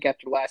definitely think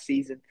after last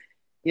season,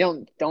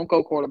 don't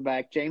go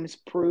quarterback. Jameis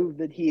proved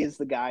that he is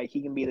the guy.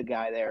 He can be the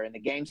guy there. In the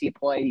games he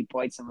played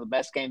some of the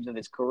best games of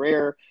his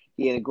career.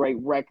 He had a great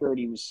record.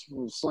 He was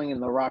slinging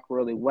the rock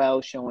really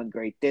well, showing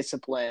great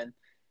discipline.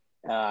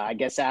 I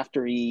guess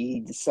after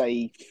he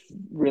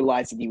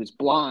realized that he was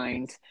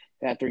blind,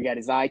 after he got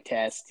his eye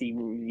test,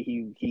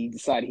 he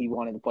decided he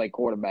wanted to play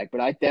quarterback.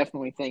 But I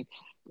definitely think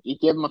you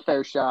give him a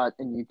fair shot,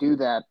 and you do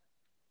that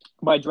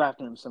by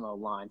drafting him some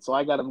O-line. So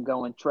I got him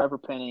going. Trevor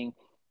Penning,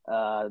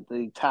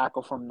 the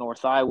tackle from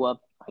North Iowa.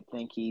 I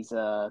think he's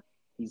a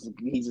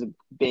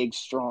big,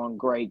 strong,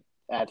 great,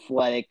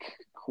 athletic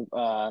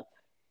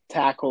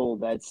tackle.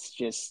 That's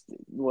just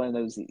one of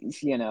those,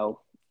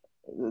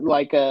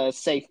 like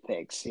safe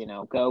picks.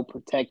 Go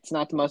protect. It's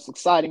not the most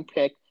exciting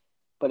pick,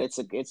 but it's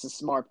a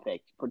smart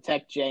pick.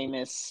 Protect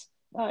Jameis.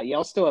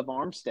 Y'all still have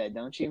Armstead,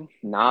 don't you?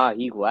 Nah,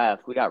 he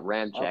left. We got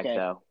Ramchek Okay.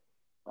 though.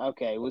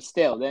 Okay. Well,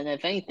 still, then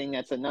if anything,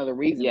 that's another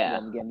reason for Yeah,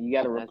 them again. You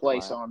got to that's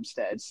replace why.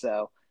 Armstead.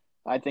 So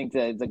I think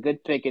the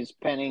good pick is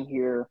Penning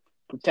here.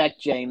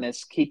 Protect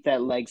Jameis. Keep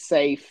that leg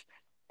safe.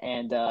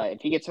 And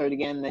if he gets hurt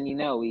again, then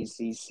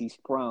he's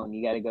prone.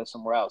 You got to go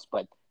somewhere else.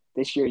 But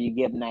this year, you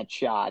give him that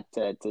shot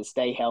to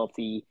stay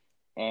healthy.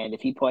 And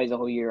if he plays a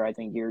whole year, I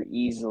think you're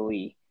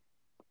easily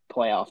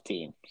playoff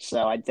team.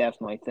 So I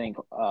definitely think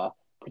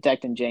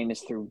protecting Jameis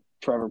through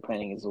Trevor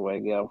Penning is the way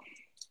to go.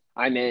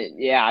 I mean,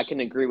 yeah, I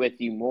can agree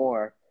with you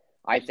more.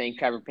 I think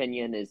Trevor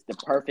Pinion is the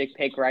perfect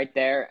pick right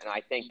there, and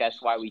I think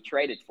that's why we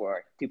traded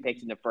for 2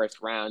 picks in the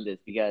first round is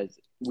because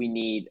we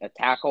need a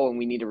tackle and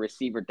we need a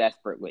receiver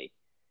desperately.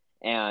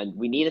 And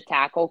we need a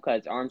tackle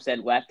because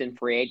Armstead left in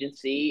free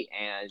agency,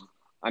 and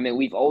I mean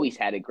we've always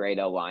had a great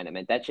O line. I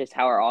mean that's just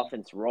how our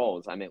offense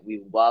rolls. I mean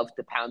we love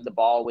to pound the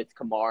ball with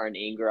Kamara and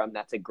Ingram.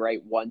 That's a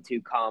great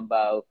 1-2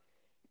 combo,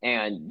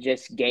 and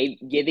just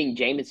giving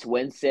Jameis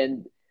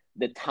Winston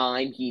the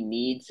time he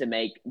needs to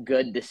make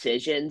good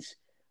decisions,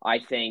 I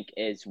think,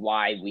 is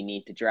why we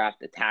need to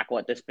draft a tackle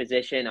at this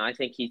position. I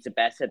think he's the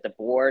best at the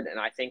board, and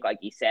I think, like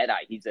he said,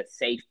 he's a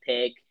safe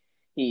pick.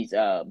 He's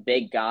a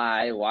big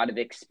guy, a lot of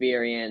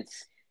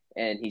experience,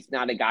 and he's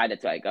not a guy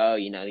that's like, oh,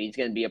 he's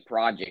going to be a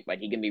project, but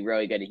he can be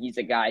really good. He's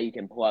a guy you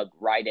can plug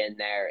right in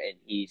there, and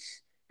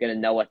he's going to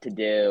know what to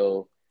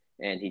do,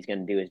 and he's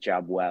going to do his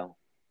job well.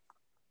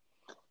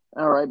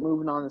 All right,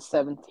 moving on to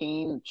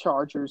 17. The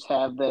Chargers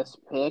have this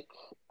pick.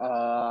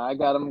 I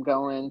got them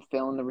going,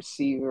 filling the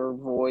receiver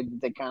void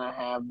that they kind of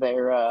have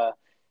there.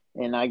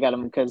 And I got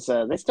them because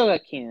they still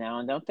got Keenan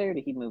Allen, don't they? Or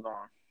did he move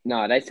on?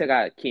 No, they still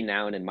got Keenan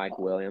Allen and Mike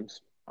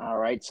Williams. All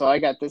right, so I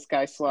got this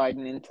guy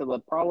sliding into the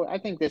probably. I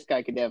think this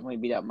guy could definitely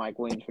beat up Mike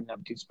Williams for the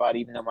number 2 spot,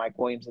 even though Mike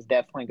Williams is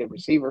definitely a good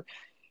receiver.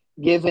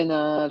 Given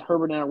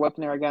Herbert another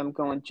weapon there, I got him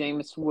going.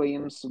 Jameis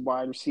Williams,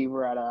 wide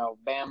receiver out of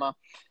Alabama.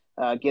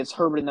 Gives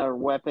Herbert another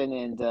weapon,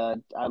 and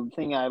the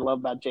thing I love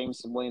about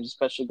Jameson Williams,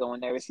 especially going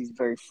there, is he's a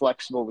very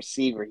flexible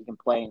receiver. He can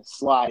play in the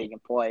slot, he can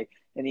play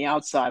in the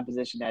outside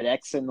position, that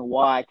X and the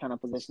Y kind of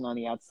position on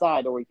the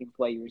outside, or he can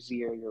play your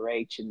Z or your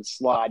H in the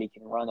slot. He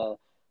can run a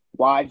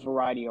wide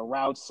variety of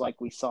routes like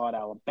we saw at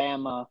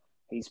Alabama.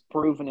 He's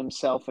proven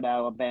himself at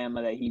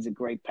Alabama that he's a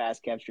great pass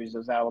catcher.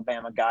 Those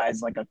Alabama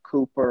guys like a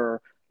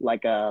Cooper,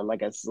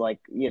 there's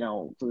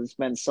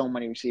been so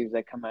many receivers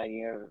that come out of the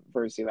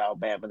University of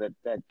Alabama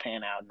that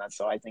pan out, and that's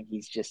so I think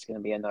he's just going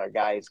to be another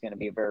guy who's going to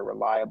be a very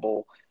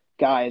reliable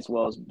guy as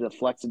well as the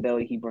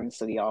flexibility he brings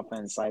to the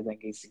offense. I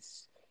think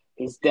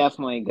he's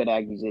definitely a good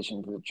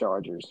acquisition for the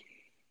Chargers.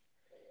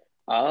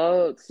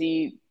 Oh,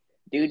 see,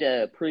 due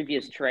to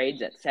previous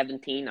trades at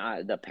 17,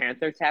 the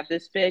Panthers have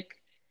this pick,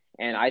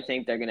 and I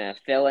think they're going to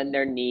fill in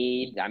their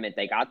need. I mean,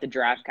 they got the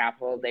draft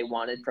capital they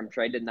wanted from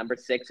traded number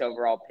 6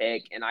 overall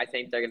pick, and I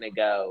think they're going to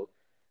go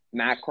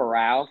Matt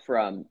Corral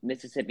from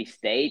Mississippi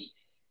State.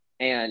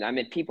 And I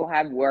mean, people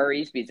have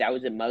worries because that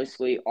was a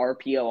mostly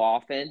RPO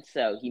offense,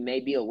 so he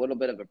may be a little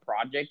bit of a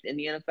project in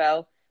the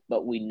NFL.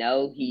 But we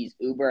know he's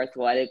uber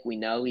athletic. We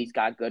know he's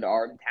got good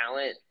arm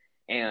talent.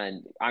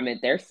 And I mean,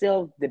 they're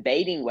still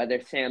debating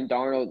whether Sam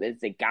Darnold is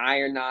the guy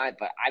or not,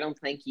 but I don't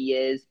think he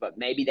is. But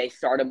maybe they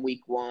start him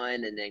week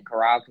 1, and then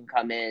Corral can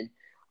come in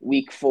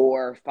week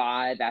 4 or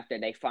 5 after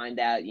they find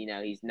out,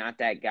 he's not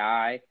that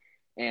guy.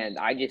 And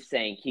I just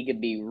think he could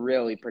be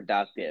really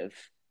productive.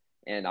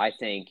 And I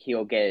think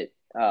he'll get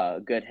a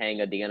good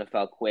hang of the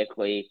NFL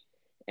quickly.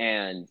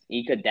 And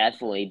he could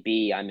definitely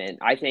be. I mean,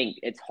 I think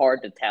it's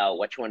hard to tell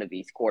which one of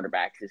these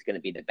quarterbacks is going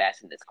to be the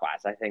best in this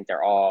class. I think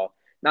they're all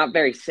not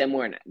very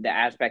similar in the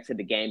aspects of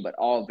the game, but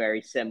all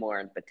very similar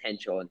in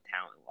potential and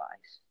talent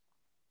wise.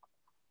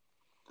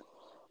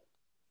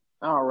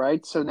 All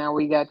right, so now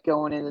we got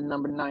going into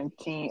number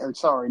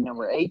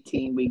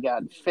 18. We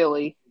got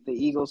Philly. the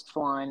Eagles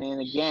flying in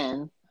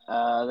again.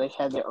 They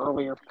had the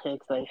earlier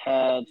pick. They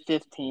had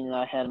 15, and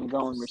I had them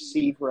going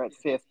receiver at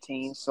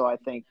 15. So I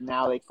think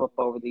now they flip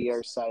over the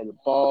other side of the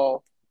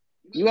ball.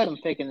 You had them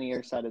picking the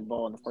other side of the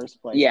ball in the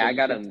first place, Yeah, I didn't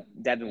got you? him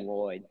Devin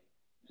Lloyd.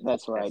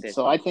 That's right. That's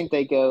So I think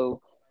they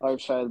go other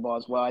side of the ball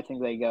as well. I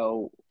think they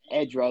go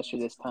edge rusher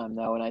this time,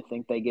 though, and I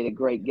think they get a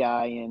great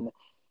guy in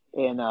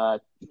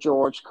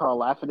George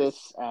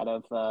Karlaftis out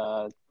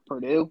of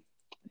Purdue.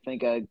 I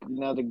think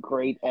another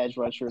great edge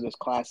rusher. This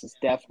class is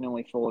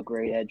definitely full of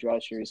great edge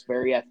rushers.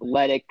 Very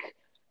athletic.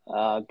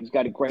 He's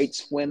got a great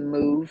swim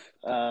move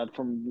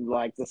from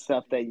like the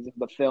stuff that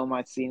the film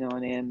I've seen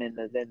on him and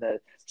then the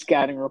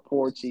scouting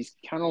reports. He's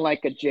kind of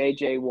like a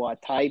J.J.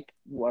 Watt type,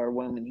 where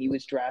when he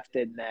was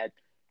drafted, that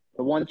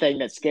the one thing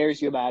that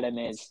scares you about him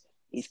is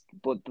is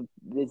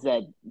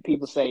that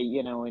people say,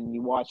 when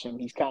you watch him,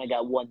 he's kind of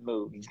got one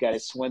move. He's got a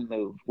swim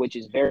move, which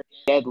is very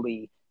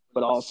deadly,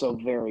 but also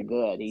very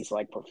good. He's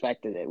like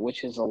perfected it,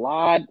 which is a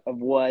lot of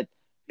what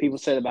people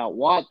said about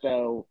Watt,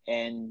 though,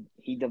 and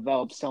he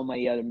developed so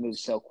many other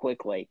moves so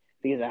quickly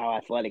because of how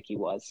athletic he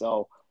was.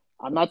 So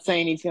I'm not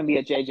saying he's going to be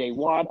a J.J.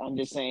 Watt. I'm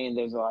just saying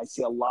I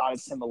see a lot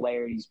of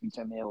similarities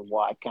between him and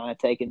Watt, kind of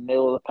taking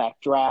middle of the pack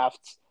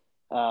drafts.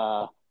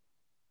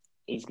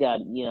 He's got,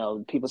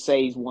 people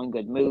say he's one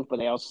good move, but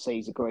they also say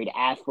he's a great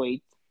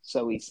athlete.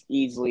 So he's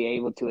easily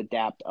able to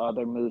adapt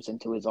other moves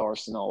into his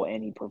arsenal,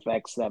 and he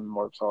perfects them and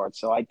works hard.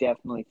 So I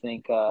definitely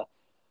think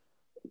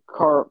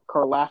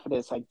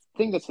Karlaftis, I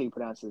think that's how you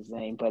pronounce his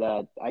name, but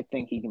I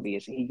think he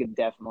could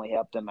definitely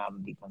help them out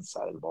on the defense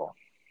side of the ball.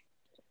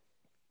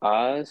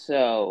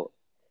 So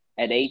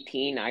at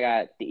 18, I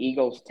got the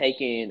Eagles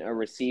taking a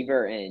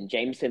receiver in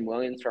Jameson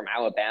Williams from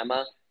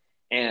Alabama.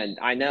 And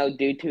I know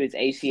due to his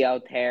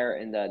ACL tear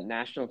in the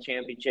national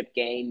championship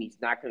game,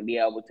 he's not going to be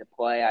able to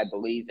play, I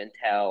believe,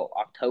 until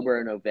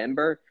October or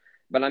November.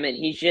 But,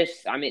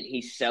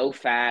 he's so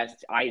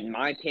fast. In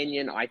my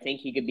opinion, I think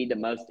he could be the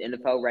most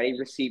NFL-ready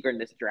receiver in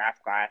this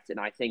draft class. And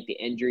I think the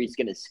injury is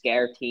going to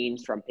scare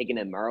teams from picking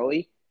him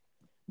early.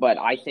 But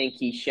I think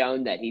he's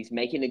shown that he's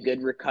making a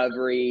good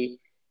recovery.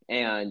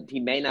 And he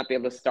may not be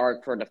able to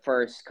start for the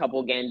first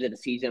couple games of the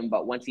season,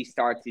 but once he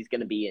starts, he's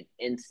going to be an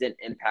instant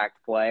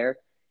impact player.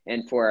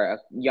 And for a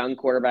young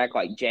quarterback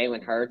like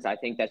Jalen Hurts, I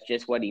think that's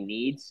just what he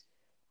needs.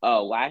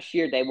 Last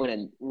year, they went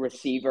a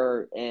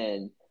receiver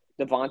in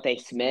Devontae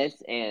Smith,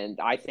 and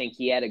I think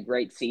he had a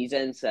great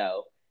season.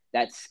 So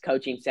that's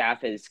coaching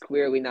staff is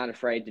clearly not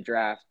afraid to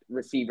draft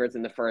receivers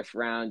in the first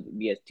round,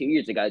 because 2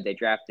 years ago they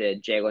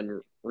drafted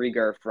Jalen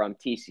Rieger from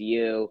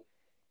TCU,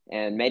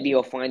 and maybe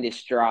he'll find his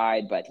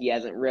stride, but he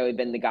hasn't really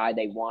been the guy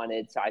they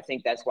wanted. So I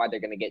think that's why they're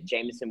going to get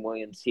Jameson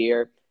Williams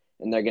here,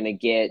 and they're going to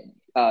get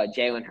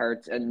Jalen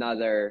Hurts,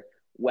 another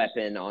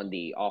weapon on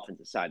the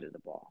offensive side of the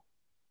ball.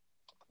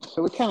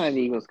 So we kind of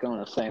the Eagles going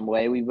the same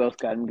way. We both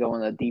got him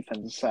going the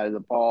defensive side of the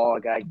ball.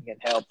 A guy who can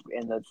help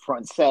in the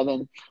front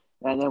seven,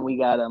 and then we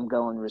got him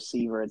going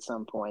receiver at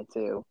some point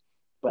too.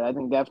 But I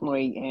think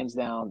definitely hands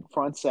down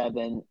front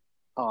seven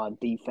on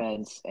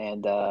defense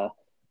and the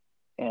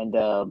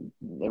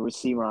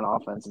receiver on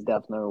offense is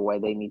definitely the way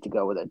they need to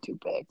go with their two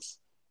picks.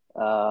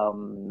 All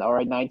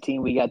right,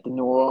 19, we got the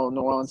New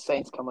Orleans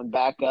Saints coming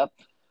back up.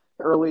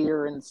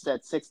 Earlier in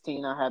set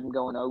 16, I had him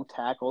going O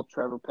tackle,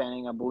 Trevor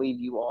Penning. I believe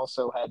you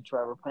also had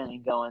Trevor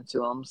Penning going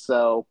to him.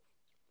 So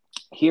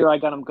here I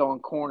got him going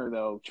corner,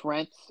 though.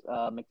 Trent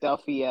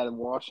McDuffie out of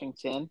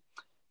Washington.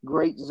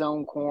 Great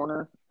zone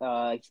corner.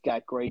 He's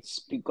got great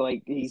speed.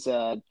 He's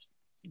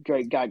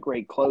got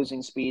great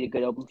closing speed, a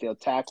good open field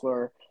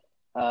tackler,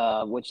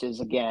 which is,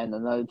 again,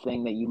 another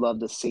thing that you love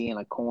to see in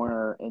a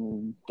corner,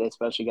 and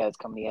especially guys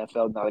coming to the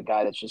NFL, not a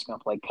guy that's just going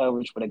to play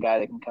coverage, but a guy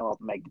that can come up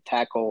and make the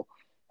tackle.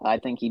 I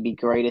think he'd be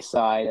great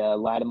aside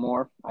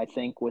Lattimore. I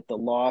think with the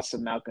loss of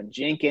Malcolm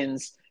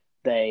Jenkins,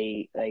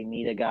 they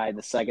need a guy in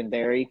the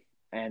secondary,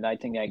 and I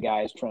think that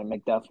guy is Trent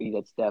McDuffie.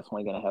 That's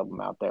definitely going to help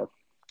him out there.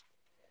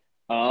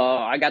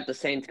 I got the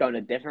Saints going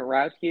a different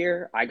route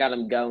here. I got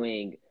them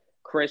going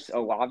Chris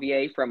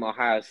Olave from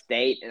Ohio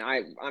State, and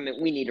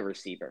we need a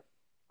receiver.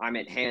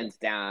 Hands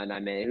down.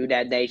 Who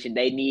that nation?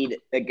 They need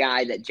a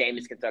guy that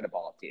Jameis can throw the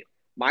ball to.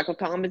 Michael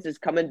Thomas is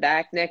coming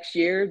back next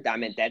year.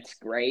 That's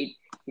great.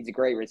 He's a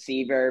great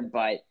receiver,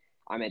 but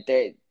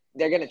they're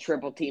going to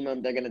triple team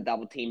him. They're going to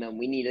double team him.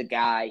 We need a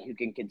guy who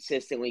can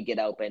consistently get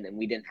open, and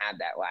we didn't have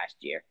that last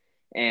year.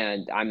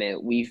 And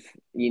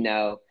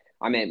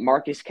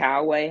Marcus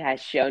Callaway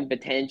has shown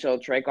potential.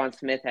 Tre'Quan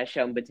Smith has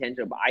shown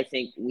potential, but I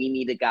think we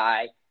need a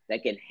guy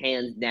that can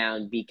hands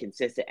down be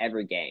consistent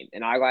every game.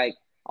 And I like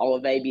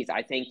Olave's.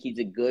 I think he's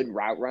a good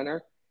route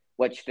runner,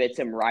 which fits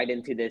him right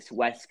into this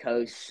West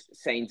Coast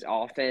Saints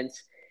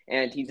offense.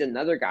 And he's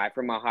another guy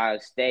from Ohio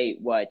State,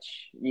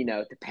 which,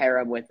 to pair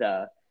him with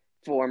a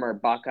former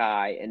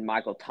Buckeye and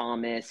Michael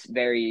Thomas,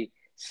 very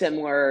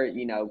similar,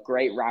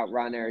 great route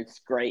runners,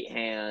 great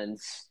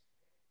hands.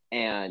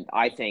 And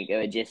I think it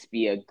would just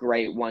be a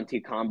great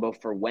 1-2 combo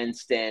for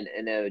Winston,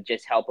 and it would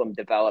just help him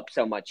develop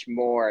so much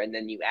more. And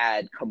then you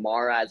add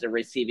Kamara as a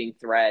receiving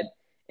threat.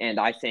 And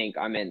I think,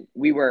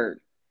 we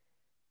were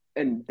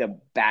in the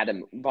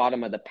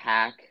bottom of the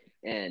pack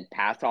in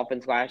pass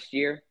offense last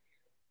year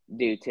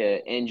due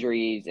to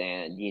injuries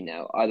and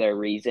other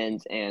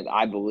reasons. And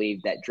I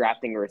believe that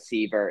drafting a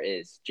receiver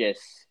is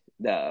just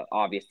the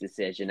obvious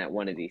decision at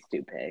one of these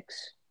two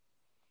picks.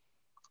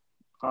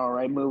 All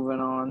right, moving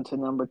on to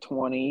number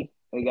 20.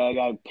 We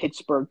got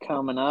Pittsburgh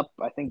coming up.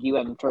 I think you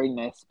had them trading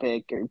this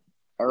pick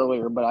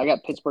earlier, but I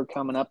got Pittsburgh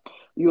coming up.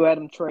 You had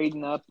them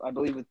trading up, I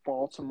believe, with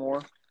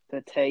Baltimore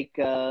to take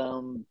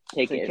Kenny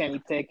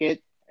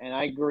Pickett, and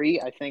I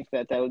agree. I think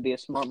that would be a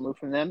smart move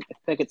from them. If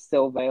Pickett's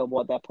still available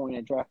at that point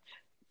in the draft,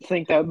 I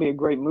think that would be a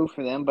great move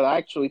for them. But I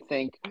actually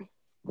think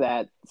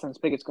that since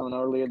Pickett's going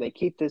earlier, they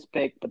keep this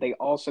pick, but they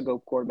also go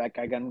quarterback.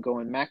 I got them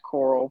going Matt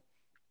Corral,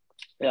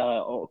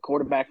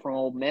 quarterback from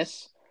Ole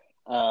Miss,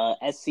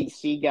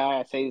 SEC guy.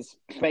 I say this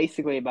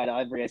basically about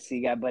every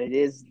SEC guy, but it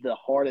is the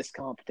hardest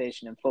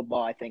competition in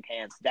football, I think,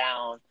 hands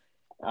down.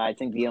 I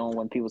think the only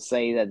when people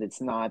say that it's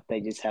not,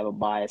 they just have a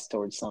bias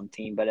towards some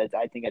team. But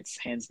I think it's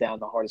hands down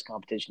the hardest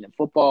competition in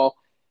football.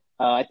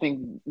 I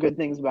think good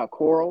things about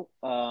Coral.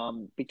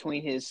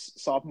 Between his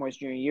sophomore and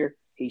junior year,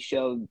 he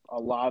showed a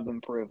lot of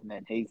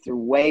improvement. He threw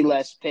way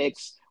less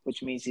picks,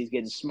 which means he's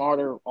getting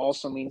smarter.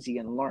 Also means he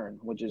can learn,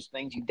 which is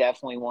things you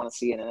definitely want to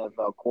see in an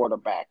NFL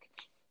quarterback.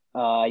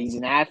 He's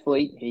an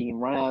athlete. He can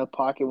run out of the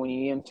pocket when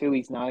you need him to.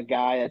 He's not a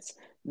guy that's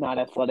not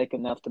athletic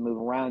enough to move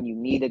around. You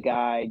need a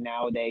guy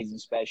nowadays,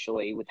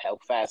 especially with how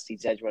fast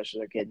these edge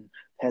rushers are getting,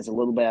 has a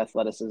little bit of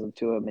athleticism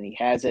to him, and he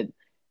has it.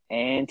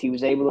 And he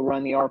was able to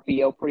run the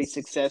RPO pretty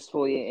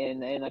successfully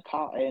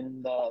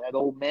at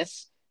Ole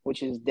Miss,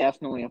 which is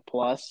definitely a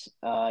plus.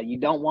 You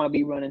don't want to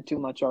be running too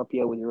much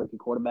RPO with your rookie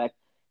quarterback,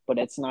 but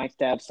it's nice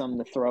to have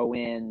something to throw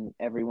in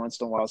every once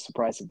in a while,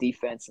 surprise the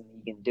defense, and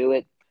he can do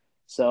it.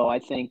 So I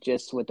think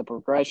just with the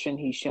progression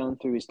he's shown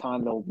through his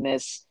time at Ole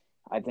Miss,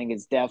 I think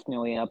it's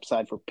definitely an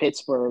upside for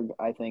Pittsburgh.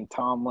 I think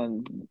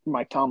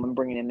Mike Tomlin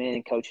bringing him in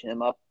and coaching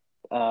him up,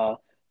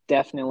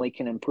 definitely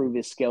can improve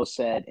his skill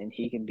set, and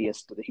he can be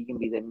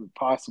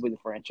possibly the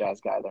franchise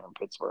guy there in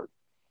Pittsburgh.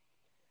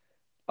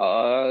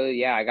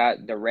 Yeah, I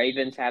got the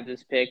Ravens have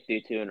this pick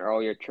due to an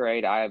earlier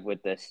trade I have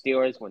with the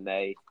Steelers when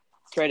they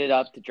traded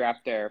up to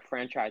draft their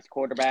franchise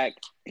quarterback,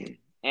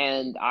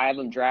 and I have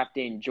them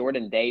drafting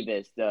Jordan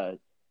Davis, the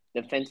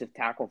defensive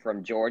tackle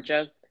from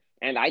Georgia.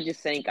 And I just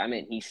think,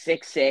 he's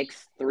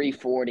 6'6",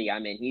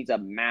 340. He's a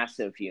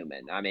massive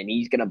human.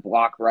 He's going to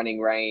block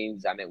running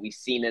lanes. We've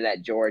seen it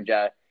at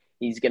Georgia.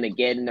 He's going to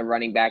get in the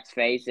running back's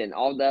face. And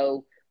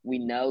although we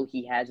know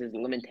he has his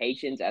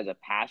limitations as a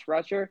pass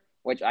rusher,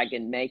 which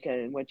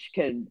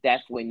can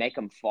definitely make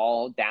him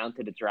fall down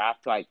to the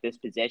draft to like this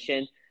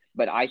position.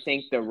 But I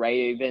think the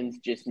Ravens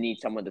just need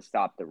someone to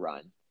stop the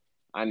run.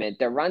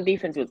 Their run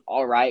defense was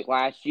all right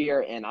last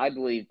year, and I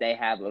believe they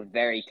have a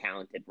very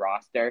talented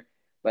roster.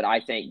 But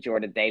I think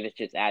Jordan Davis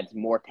just adds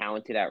more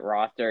talent to that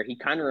roster. He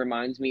kind of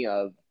reminds me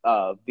of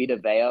Vita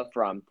Vea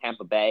from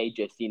Tampa Bay,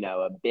 just,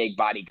 a big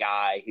body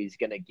guy who's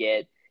going to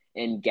get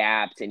in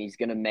gaps and he's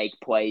going to make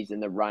plays in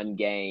the run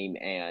game.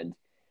 And,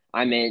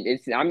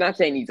 I'm not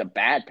saying he's a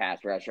bad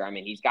pass rusher.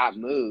 He's got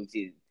moves,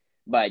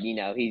 but,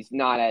 he's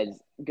not as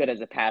good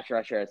as a pass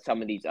rusher as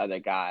some of these other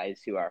guys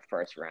who are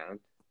first-round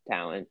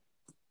talent.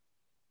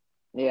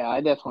 Yeah, I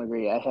definitely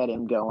agree. I had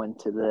him going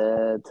to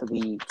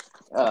the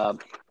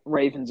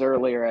Ravens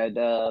earlier at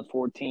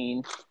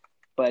 14,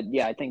 but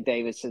yeah, I think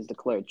Davis is the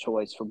clear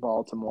choice for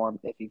Baltimore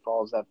if he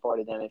falls that far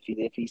to them.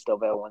 If he's still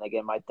available, and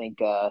again, I think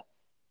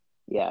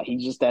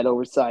he's just that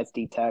oversized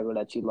D tackle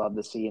that you love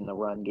to see in the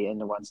run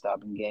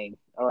stopping game.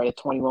 All right, at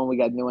 21, we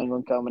got New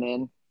England coming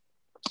in.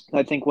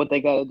 I think what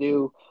they got to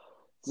do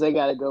is they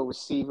got to go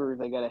receiver.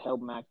 They got to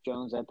help Mac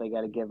Jones out. They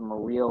got to give him a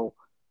real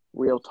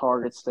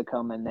targets to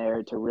come in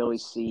there to really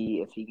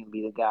see if he can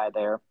be the guy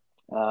there.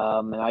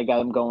 And I got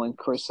him going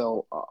Chris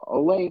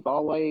Olave.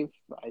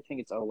 I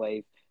think it's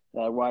Olave,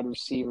 wide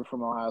receiver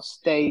from Ohio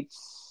State.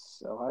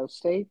 Ohio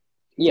State?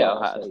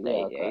 Ohio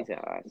State. Yeah, he's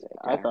Ohio State.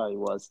 I thought he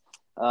was.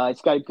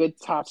 He's got a good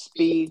top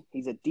speed.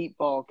 He's a deep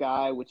ball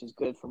guy, which is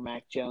good for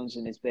Mac Jones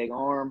and his big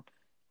arm.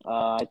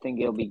 I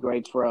think it'll be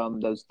great for him,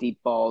 those deep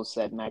balls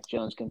that Mac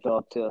Jones can throw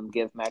up to him,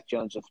 give Mac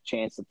Jones a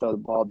chance to throw the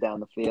ball down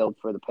the field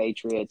for the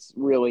Patriots.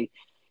 Really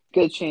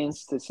good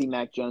chance to see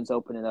Mac Jones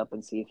open it up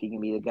and see if he can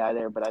be the guy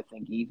there. But I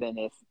think even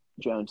if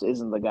Jones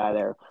isn't the guy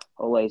there,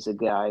 Ole's a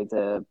guy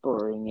to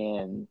bring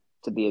in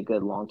to be a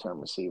good long-term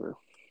receiver.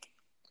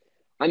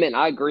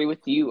 I agree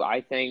with you.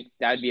 I think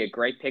that'd be a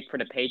great pick for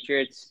the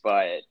Patriots,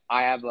 but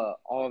I have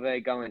Olave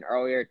going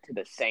earlier to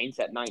the Saints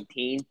at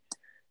 19.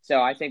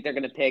 So I think they're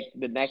going to pick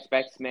the next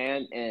best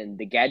man and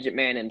the gadget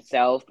man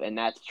himself, and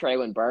that's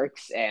Treylon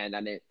Burks. And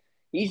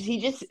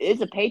he just is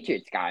a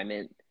Patriots guy.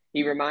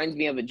 He reminds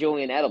me of a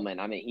Julian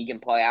Edelman. He can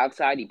play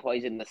outside. He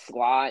plays in the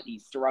slot.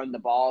 He's thrown the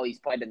ball. He's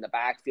played in the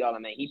backfield.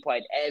 He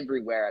played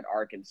everywhere at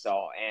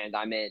Arkansas. And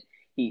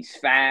he's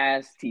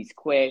fast. He's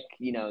quick.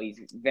 He's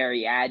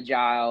very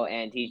agile,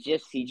 and he's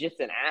just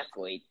an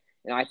athlete.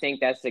 And I think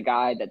that's the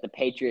guy that the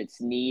Patriots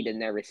need in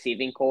their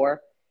receiving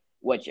core,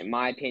 which in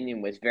my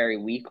opinion was very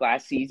weak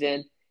last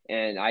season.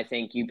 And I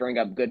think you bring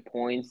up good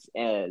points.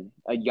 And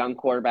a young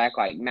quarterback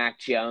like Mac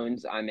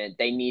Jones,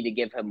 they need to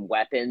give him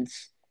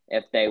weapons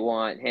if they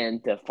want him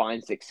to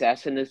find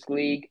success in this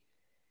league.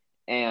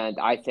 And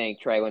I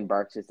think Traylon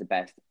Burks is the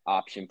best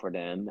option for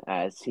them,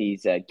 as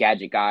he's a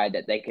gadget guy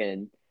that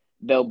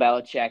Bill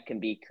Belichick can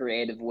be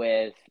creative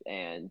with,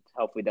 and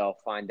hopefully they'll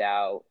find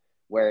out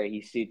where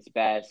he suits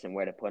best and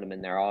where to put him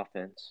in their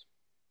offense.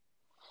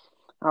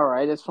 All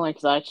right, it's funny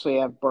because I actually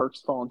have Burks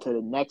falling to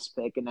the next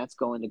pick, and that's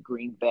going to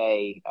Green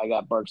Bay. I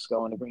got Burks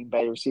going to Green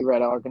Bay, receiver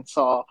at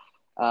Arkansas.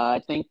 I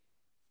think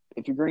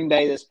if you're Green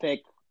Bay, this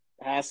pick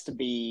has to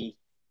be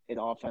an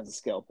offensive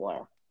skill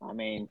player. I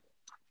mean,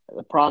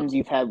 the problems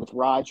you've had with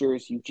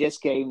Rodgers, you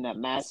just gave him that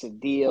massive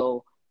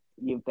deal.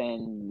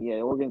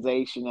 The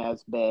organization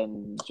has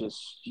been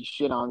just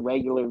shit on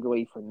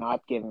regularly for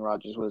not giving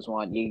Rodgers what he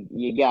wants.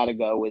 You got to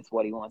go with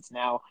what he wants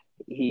now.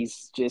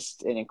 He's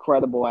just an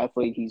incredible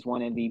athlete. He's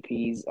won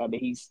MVPs. I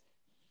mean,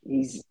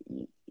 he's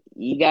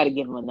you got to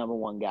give him a number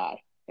one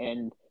guy,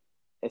 and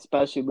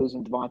especially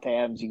losing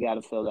Devontae Adams, you got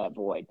to fill that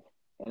void.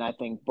 And I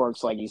think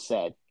Burks, like you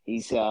said,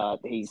 he's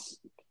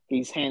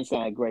hands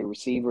down a great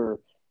receiver.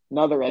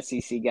 Another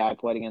SEC guy,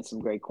 played against some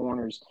great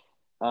corners.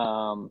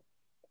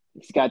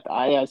 He's got.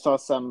 I saw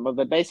some,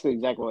 but basically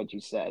exactly what you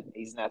said.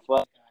 He's an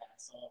athletic guy. I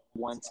saw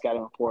one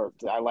scouting report.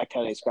 I liked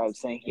how they described it,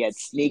 saying he had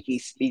sneaky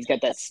speed. He's got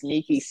that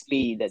sneaky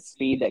speed,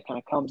 that kind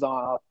of comes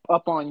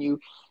up on you,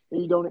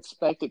 and you don't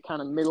expect it.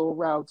 Kind of middle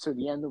routes or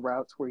the end of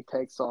routes where he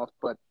takes off.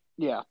 But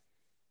yeah,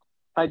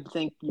 I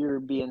think you're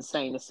being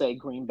insane to say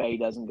Green Bay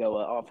doesn't go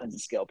an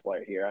offensive skill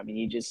player here. I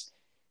mean,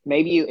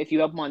 if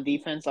you up him on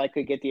defense, I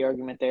could get the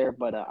argument there,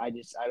 but I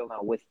don't know,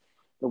 with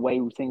the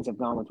way things have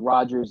gone with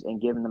Rodgers and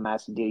given the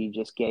massive deal you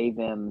just gave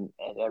him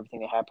and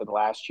everything that happened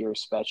last year,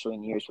 especially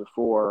in years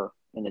before,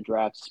 in the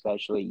draft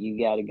especially, you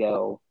got to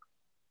go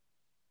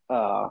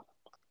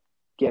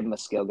give him a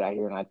skill guy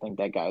here, and I think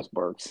that guy is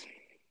Burks.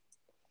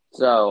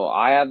 So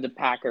I have the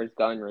Packers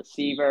going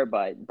receiver,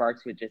 but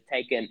Burks was just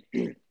taken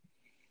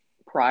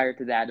prior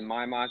to that in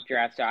my mock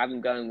draft. So I'm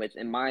going with,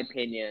 in my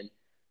opinion,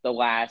 the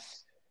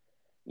last,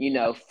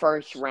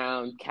 first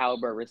round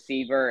caliber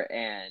receiver,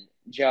 and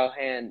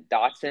Johan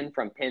Dotson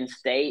from Penn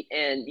State.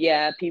 And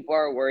yeah, people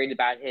are worried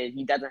about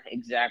he doesn't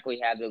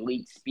exactly have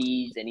elite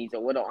speeds, and he's a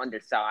little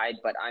undersized,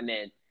 but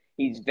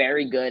he's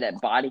very good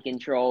at body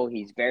control.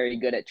 He's very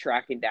good at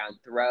tracking down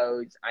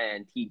throws,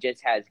 and he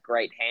just has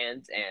great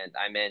hands. And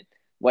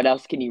what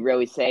else can you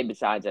really say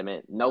besides,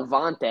 no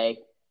Vontae?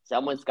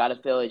 Someone's got to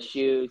fill his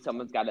shoes.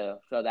 Someone's got to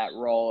fill that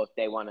role if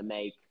they want to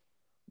make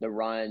the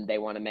run they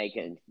want to make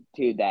it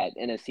to that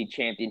NFC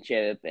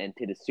Championship and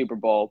to the Super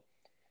Bowl.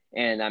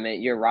 And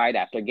you're right.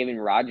 After giving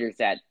Rodgers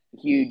that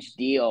huge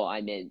deal,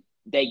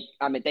 they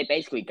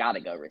basically got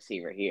to go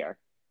receiver here.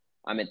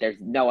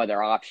 There's no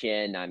other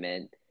option.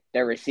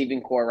 Their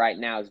receiving core right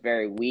now is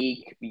very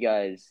weak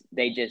because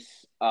they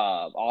just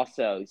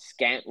also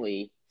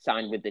scantly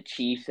signed with the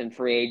Chiefs in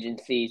free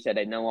agency, so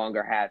they no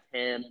longer have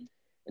him.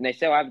 And they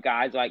still have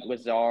guys like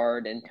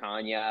Lazard and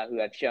Tanya who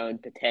have shown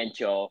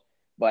potential,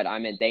 but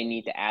they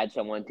need to add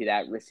someone to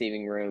that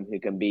receiving room who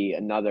can be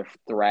another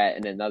threat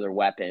and another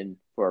weapon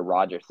for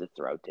Rodgers to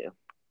throw to.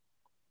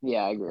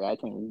 Yeah, I agree. I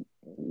think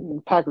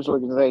the Packers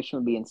organization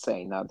would be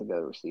insane not to go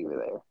to receiver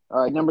there.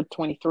 All right, number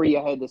 23,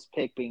 I had this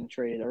pick being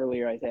traded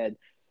earlier. I had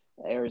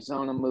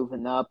Arizona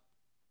moving up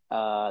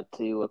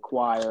to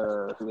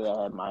acquire – who did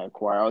I have my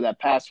acquire? Oh, that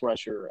pass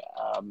rusher,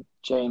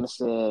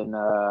 Jermaine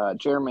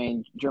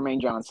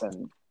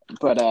Johnson.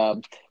 But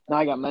now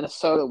I got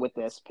Minnesota with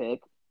this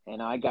pick,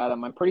 and I got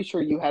him – I'm pretty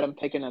sure you had him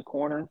picking a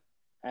corner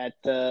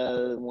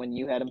when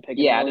you had him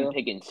picking. Yeah, I had him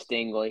picking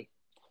Stingley.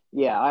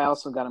 Yeah, I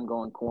also got him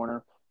going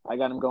corner. I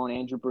got him going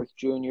Andrew Booth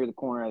Jr., the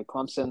corner at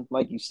Clemson.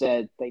 Like you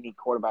said, they need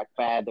quarterback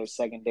bad. Their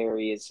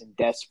secondary is in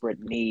desperate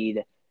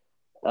need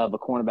of a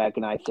cornerback,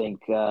 and I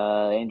think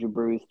Andrew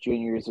Booth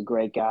Jr. is a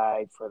great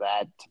guy for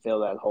that, to fill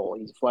that hole.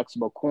 He's a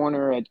flexible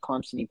corner at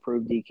Clemson. He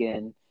proved he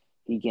can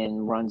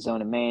run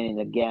zone and man,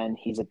 and again,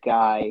 he's a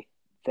guy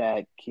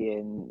that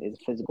is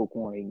a physical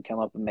corner. He can come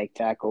up and make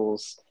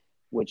tackles,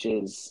 which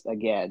is,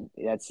 again,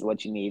 that's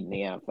what you need in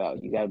the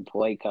NFL. You got to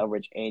play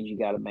coverage, and you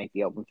got to make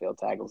the open field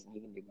tackles, and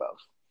you can do both.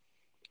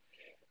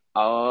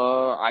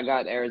 I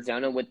got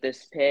Arizona with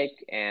this pick,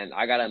 and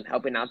I got them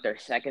helping out their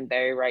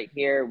secondary right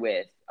here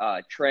with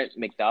Trent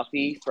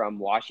McDuffie from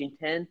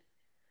Washington.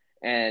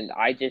 And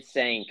I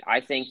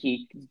think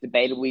he's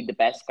debatably the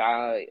best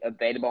guy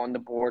available on the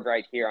board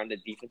right here on the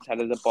defense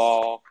side of the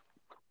ball.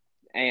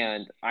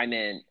 And I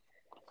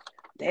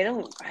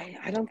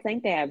don't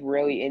think they have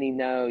really any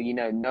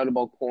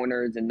notable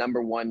corners, a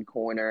number one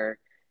corner.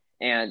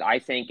 And I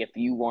think if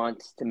you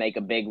want to make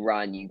a big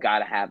run, you got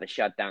to have a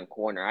shutdown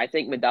corner. I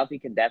think McDuffie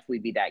can definitely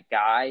be that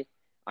guy.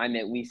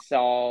 We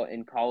saw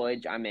in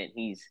college,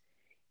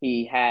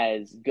 he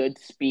has good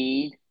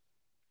speed.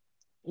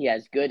 He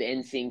has good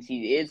instincts.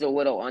 He is a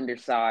little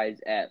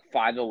undersized at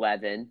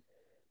 5'11",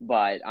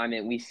 but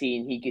we've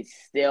seen he gets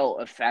still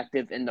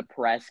effective in the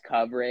press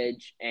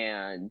coverage,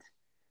 and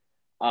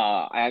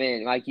I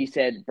mean, like you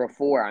said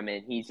before, I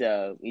mean, he's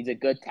a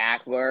good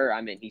tackler.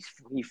 I mean,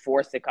 he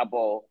forced a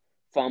couple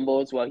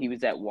fumbles while he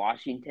was at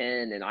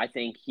Washington, and I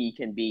think he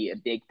can be a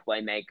big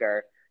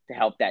playmaker to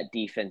help that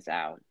defense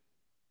out.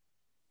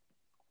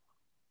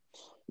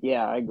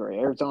 Yeah, I agree.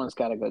 Arizona's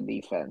got a good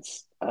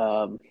defense.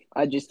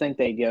 I just think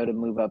they go to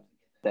move up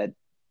that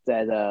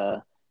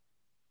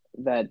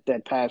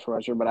that pass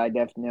rusher, but I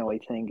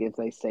definitely think if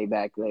they stay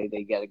back,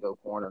 they got to go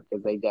corner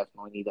because they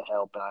definitely need the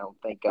help, and I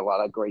don't think a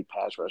lot of great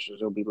pass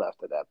rushers will be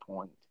left at that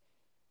point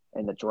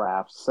in the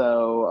draft.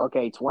 So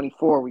okay,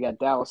 24, we got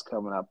Dallas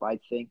coming up. I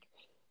think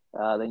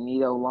they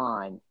need O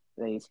line,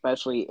 they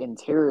especially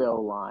interior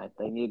line.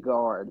 They need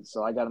guard.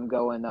 So I got them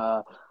going.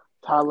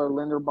 Tyler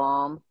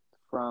Linderbaum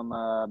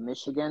from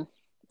Michigan,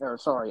 or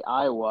sorry,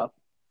 Iowa.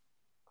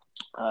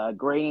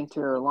 Great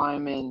interior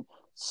lineman,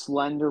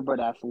 slender but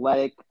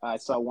athletic. I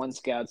saw one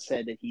scout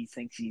said that he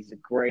thinks he's a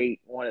great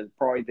one of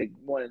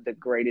the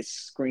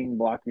greatest screen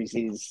blockers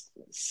he's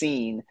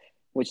seen,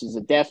 which is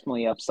a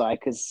definitely upside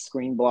because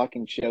screen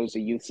blocking shows a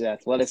youth's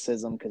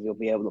athleticism because he'll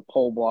be able to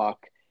pole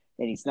block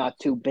and he's not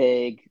too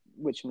big,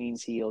 which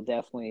means he'll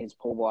definitely his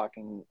pole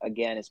blocking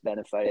again is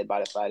benefited by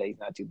the fact that he's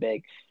not too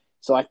big.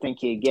 So I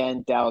think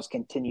again Dallas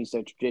continues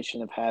their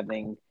tradition of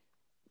having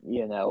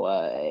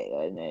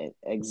an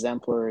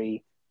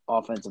exemplary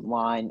offensive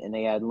line, and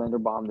they add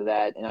Linderbaum to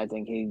that, and I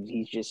think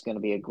he's just going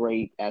to be a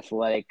great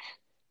athletic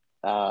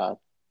uh,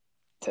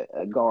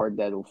 guard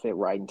that will fit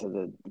right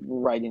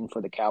in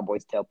for the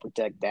Cowboys to help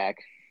protect Dak.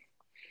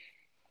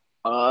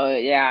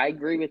 Yeah, I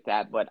agree with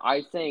that, but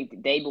I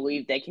think they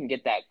believe they can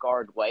get that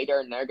guard later,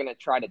 and they're gonna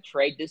try to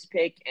trade this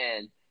pick,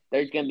 and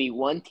there's gonna be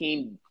one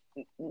team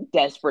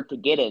desperate to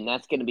get it, and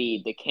that's gonna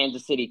be the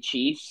Kansas City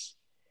Chiefs.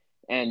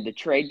 And the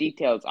trade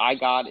details I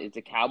got is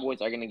the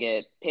Cowboys are going to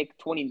get pick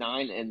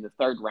 29 in the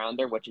third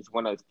rounder, which is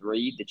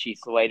 103, the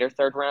Chiefs later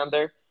third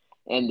rounder.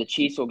 And the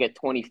Chiefs will get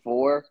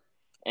 24.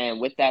 And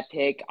with that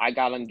pick, I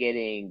got them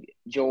getting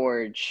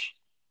George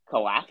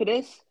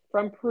Kalafidis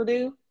from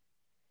Purdue.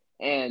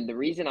 And the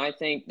reason I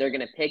think they're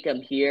going to pick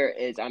him here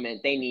is, I mean,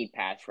 they need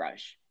pass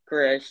rush.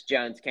 Chris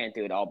Jones can't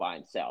do it all by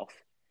himself.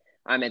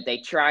 I mean, they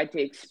tried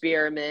to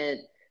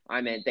experiment. I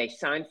mean, they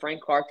signed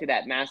Frank Clark to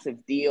that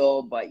massive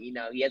deal, but, he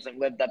hasn't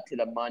lived up to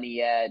the money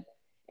yet.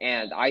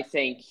 And I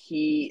think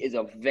he is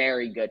a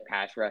very good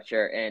pass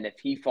rusher. And if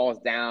he falls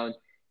down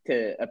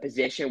to a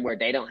position where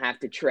they don't have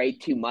to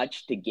trade too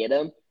much to get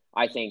him,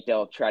 I think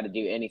they'll try to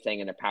do anything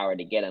in their power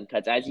to get him.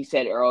 Because as you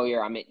said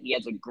earlier, I mean, he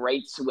has a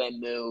great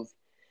swim move.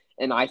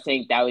 And I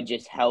think that would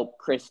just help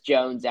Chris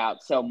Jones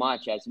out so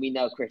much. As we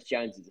know, Chris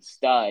Jones is a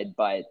stud,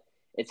 but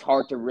it's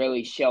hard to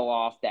really show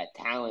off that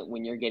talent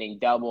when you're getting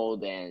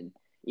doubled and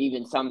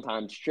even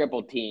sometimes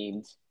triple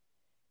teams.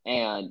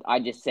 And I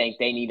just think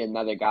they need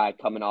another guy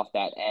coming off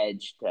that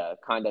edge to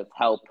kind of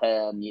help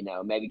him,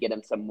 maybe get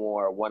him some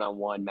more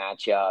one-on-one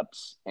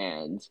matchups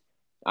and,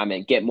 I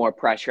mean, get more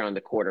pressure on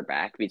the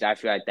quarterback because I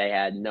feel like they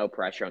had no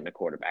pressure on the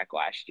quarterback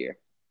last year.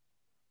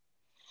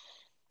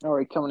 All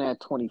right, coming at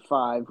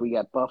 25, we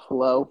got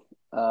Buffalo.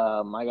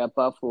 I got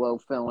Buffalo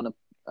filling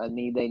a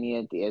need they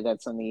needed.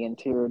 That's on the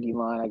interior D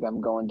line. I got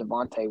them going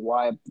Devontae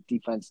Wyatt,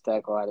 defense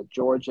tackle out of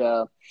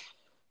Georgia.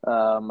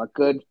 A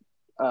good,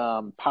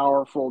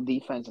 powerful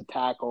defensive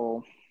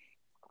tackle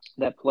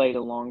that played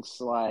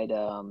alongside,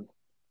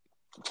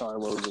 what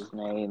was his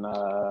name?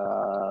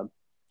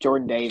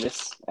 Jordan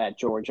Davis at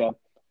Georgia.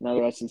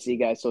 Another SEC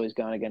guy, so he's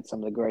going against some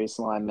of the greatest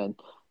linemen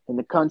in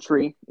the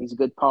country. He's a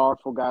good,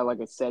 powerful guy,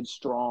 like I said,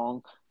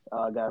 strong.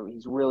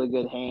 He's really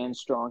good hands,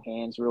 strong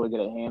hands, really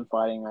good at hand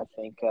fighting. I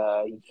think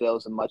he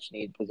fills a much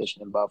needed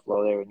position in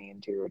Buffalo there in the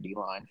interior D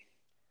line.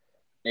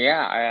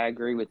 Yeah, I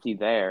agree with you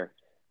there.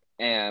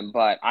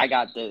 But I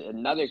got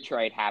another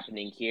trade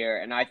happening here,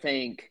 and I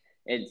think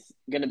it's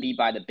going to be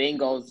by the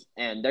Bengals,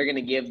 and they're going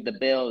to give the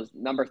Bills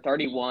number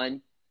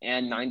 31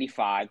 and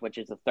 95, which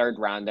is a third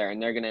rounder, and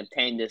they're going to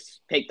obtain this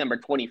pick number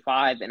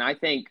 25. And I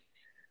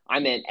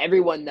mean,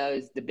 everyone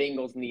knows the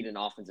Bengals need an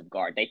offensive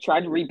guard. They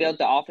tried to rebuild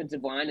the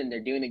offensive line, and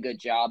they're doing a good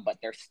job, but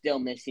they're still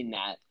missing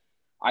that.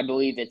 I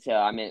believe it's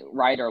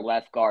right or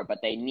left guard, but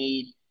they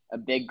need a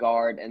big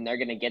guard, and they're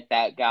going to get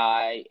that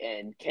guy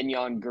and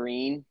Kenyon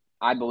Green.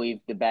 I believe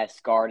the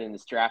best guard in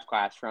this draft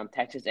class from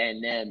Texas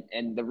A&M.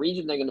 And the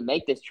reason they're going to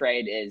make this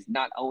trade is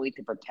not only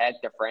to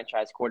protect their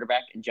franchise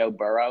quarterback and Joe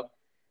Burrow,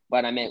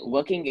 but I mean,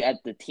 looking at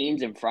the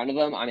teams in front of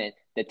them, I mean,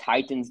 the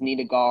Titans need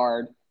a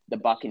guard. The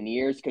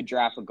Buccaneers could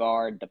draft a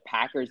guard. The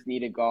Packers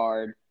need a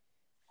guard.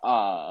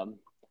 I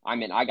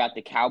mean, I got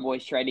the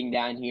Cowboys trading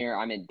down here.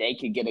 I mean, they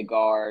could get a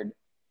guard.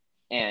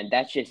 And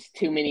that's just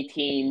too many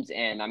teams.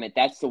 And I mean,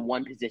 that's the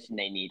one position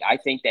they need. I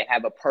think they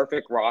have a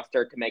perfect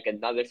roster to make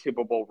another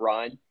Super Bowl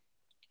run.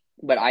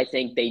 But I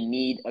think they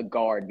need a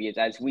guard because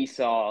as we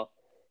saw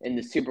in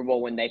the Super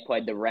Bowl when they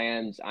played the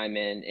Rams, I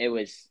mean, it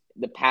was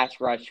the pass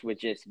rush was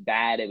just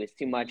bad. It was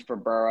too much for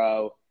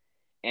Burrow.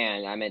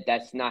 And I mean,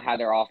 that's not how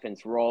their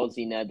offense rolls.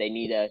 They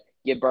need to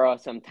give Burrow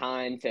some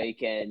time so he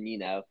can,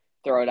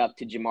 throw it up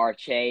to Jamar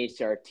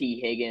Chase or T.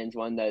 Higgins,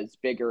 one of those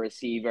bigger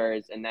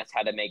receivers. And that's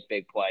how to make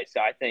big plays.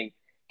 So I think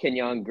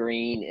Kenyon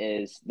Green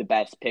is the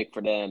best pick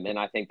for them, and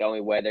I think the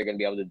only way they're going to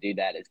be able to do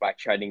that is by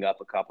trading up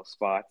a couple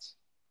spots.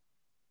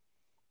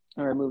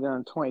 All right, moving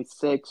on to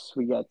 26.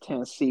 We got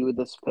Tennessee with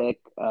this pick.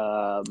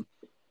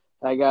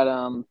 I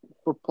got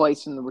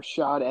replacing the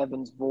Rashad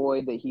Evans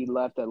void that he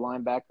left at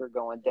linebacker,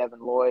 going Devin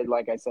Lloyd.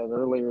 Like I said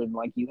earlier, and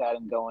like you had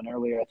him going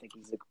earlier, I think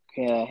he's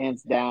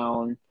hands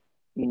down,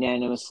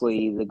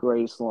 unanimously the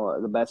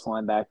best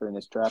linebacker in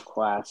this draft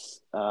class.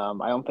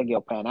 I don't think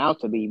he'll pan out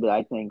to be, but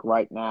I think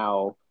right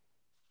now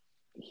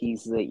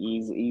he's the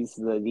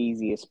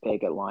easiest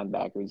pick at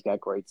linebacker. He's got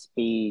great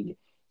speed.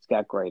 He's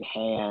got great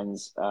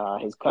hands.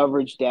 His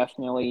coverage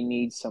definitely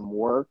needs some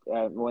work.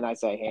 When I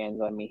say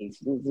hands, I mean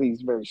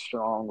he's very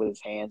strong with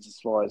his hands as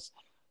far as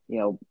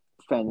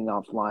fending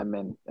off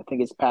linemen. I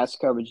think his pass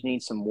coverage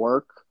needs some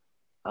work.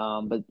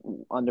 But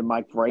under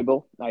Mike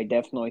Vrabel, I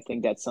definitely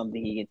think that's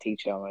something he can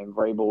teach him. And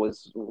Vrabel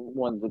is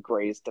one of the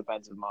greatest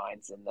defensive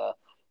minds in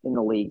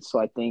the league.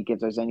 So I think if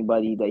there's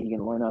anybody that he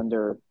can learn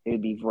under, it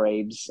would be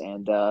Vrabes.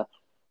 And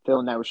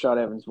filling that Rashad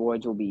Evans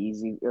void will be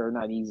easy, or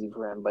not easy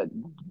for him, but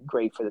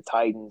great for the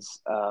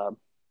Titans.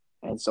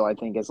 And so I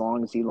think as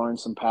long as he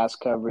learns some pass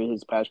coverage,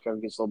 his pass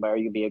coverage gets a little better,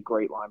 he could be a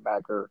great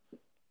linebacker.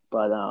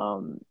 But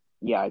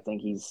yeah, I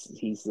think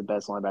he's the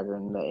best linebacker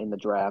in the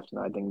draft,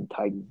 and I think the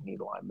Titans need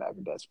a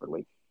linebacker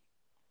desperately.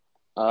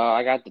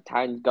 I got the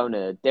Titans going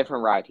a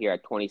different route here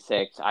at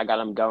 26. I got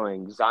them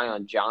going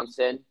Zion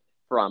Johnson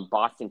from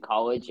Boston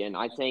College, and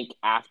I think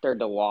after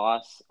the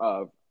loss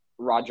of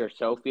Roger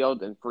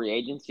Sofield in free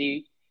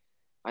agency,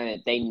 I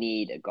mean, they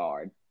need a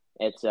guard.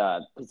 It's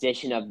a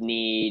position of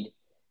need,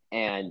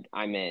 and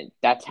I mean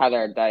that's how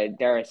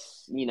they're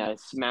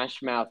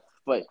smash mouth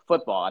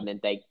football. I mean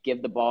they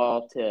give the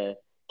ball to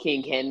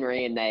King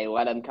Henry and they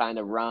let him kind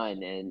of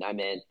run. And I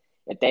mean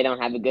if they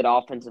don't have a good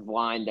offensive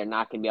line, they're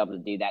not going to be able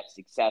to do that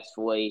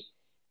successfully.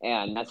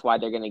 And that's why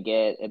they're going to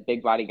get a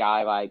big body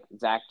guy like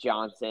Zach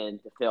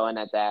Johnson to fill in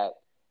at that,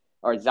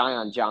 or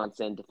Zion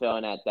Johnson to fill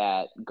in at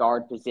that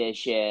guard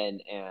position.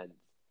 And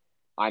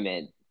I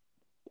mean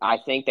I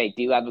think they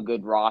do have a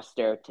good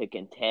roster to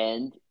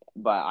contend,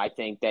 but I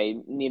think they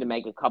need to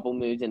make a couple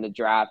moves in the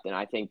draft, and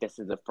I think this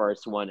is the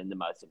first one and the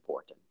most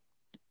important.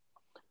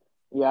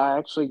 Yeah, I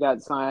actually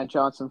got Zion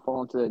Johnson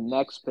falling to the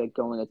next pick,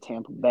 going to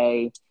Tampa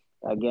Bay.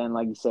 Again,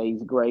 like you say,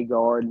 he's a great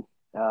guard.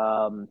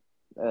 That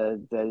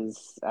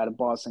is out of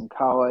Boston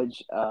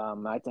College.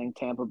 I think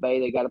Tampa Bay,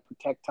 they got to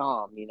protect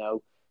Tom.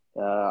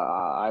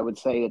 I would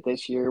say that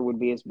this year would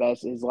be his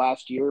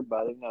last year,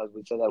 but who knows?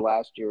 We said that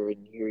last year,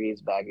 and here he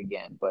is back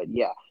again. But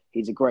yeah,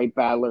 he's a great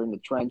battler in the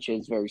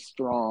trenches, very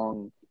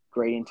strong,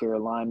 great interior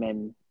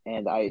lineman,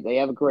 and they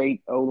have a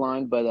great O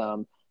line, but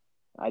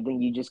I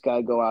think you just got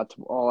to go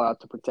all out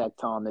to protect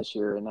Tom this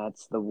year, and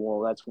that's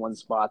one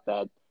spot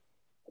that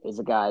is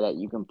a guy that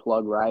you can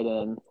plug right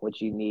in,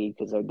 which you need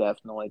because they're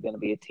definitely going to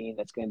be a team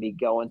that's going to be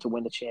going to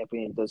win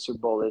the Super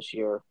Bowl this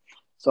year.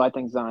 So I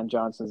think Zion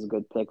Johnson is a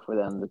good pick for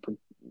them to,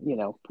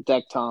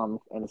 protect Tom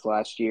in his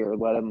last year,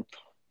 let him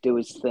do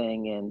his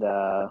thing, and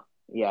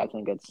yeah, I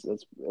think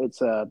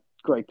it's a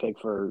great pick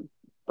for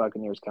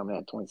Buccaneers coming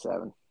at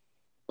 27.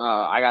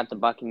 I got the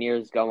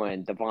Buccaneers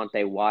going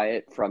Devontae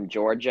Wyatt from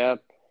Georgia.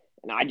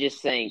 And I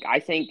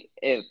think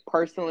if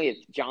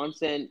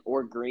Johnson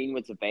or Green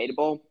was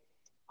available,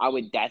 I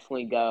would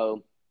definitely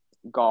go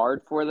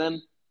guard for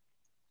them.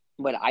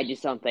 But I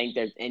just don't think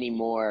there's any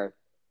more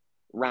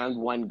round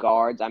one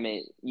guards. I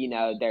mean,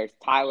 there's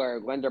Tyler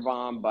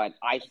Linderbaum, but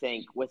I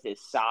think with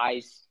his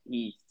size,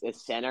 he's a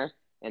center,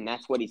 and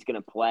that's what he's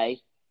going to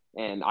play.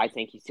 And I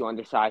think he's too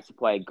undersized to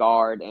play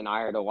guard. And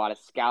I heard a lot of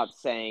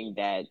scouts saying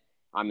that,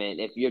 I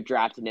mean, if you're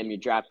drafting him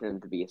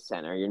to be a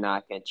center. You're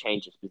not going to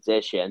change his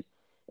position.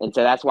 And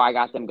so that's why I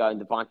got them going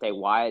Devontae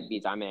Wyatt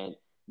because, I mean,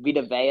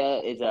 Vita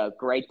Vea is a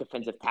great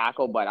defensive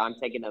tackle, but I'm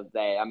thinking of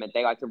they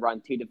like to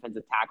run two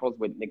defensive tackles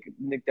with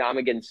Nick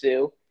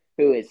Suh,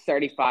 who is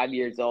 35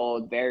 years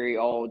old, very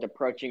old,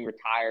 approaching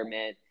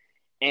retirement.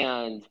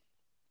 And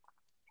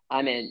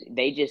I mean,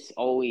 they just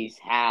always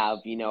have,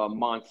 a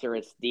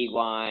monstrous D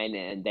line,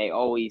 and they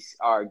always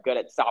are good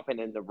at stopping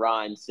in the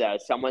run. So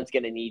someone's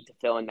going to need to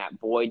fill in that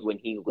void when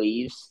he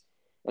leaves.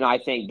 And I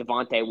think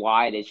Devontae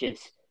Wyatt is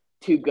just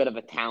too good of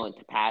a talent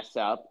to pass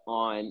up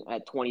on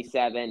at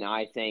 27.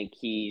 I think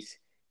he's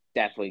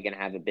definitely going to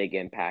have a big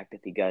impact if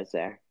he goes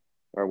there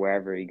or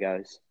wherever he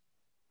goes.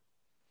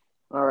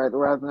 All right,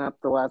 wrapping up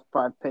the last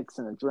 5 picks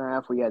in the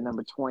draft. We got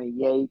number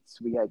 28.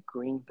 We got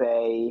Green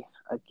Bay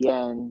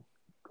again.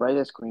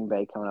 Greatest Green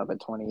Bay coming up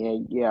at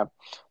 28. Yeah.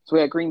 So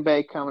we got Green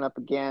Bay coming up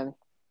again.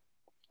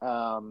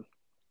 I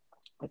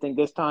think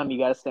this time you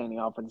got to stay on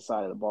the offensive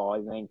side of the ball.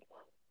 I think,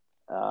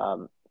 I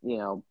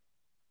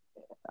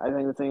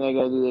think the thing they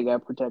got to do, they got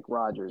to protect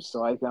Rodgers.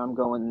 So I'm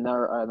going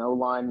an O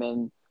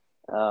lineman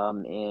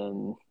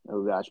Rashard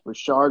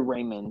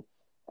Raymond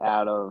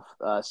out of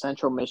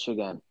Central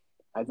Michigan.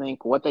 I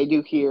think what they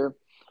do here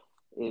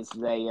is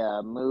they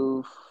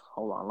move.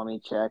 Hold on, let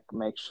me check,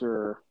 make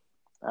sure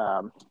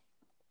I've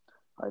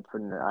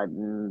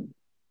gotten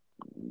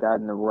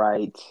the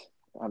right.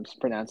 I'm just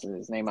pronouncing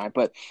his name right,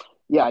 but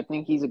Yeah, I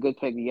think he's a good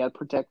pick. You got to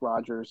protect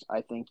Rodgers.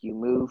 I think you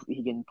move.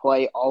 He can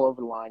play all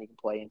over the line. He can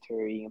play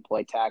interior. He can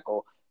play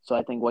tackle. So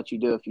I think what you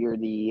do if you're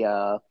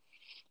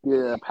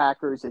the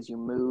Packers is you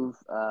move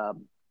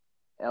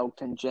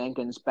Elton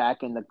Jenkins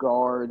back in the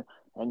guard,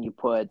 and you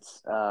put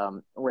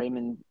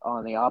Raymond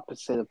on the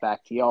opposite of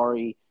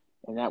Bakhtiari,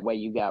 and that way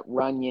you got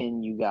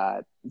Runyon, you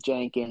got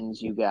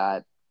Jenkins, you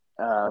got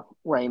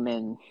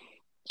Raymond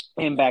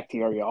and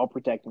Bakhtiari all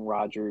protecting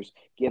Rodgers,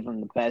 give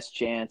him the best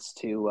chance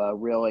to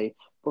really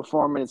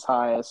perform at his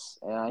highest.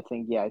 And I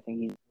think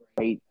he's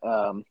great.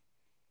 He'll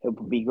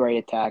be great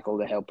at tackle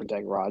to help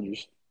protect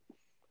Rodgers.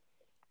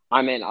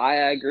 I mean,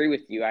 I agree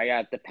with you. I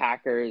got the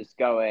Packers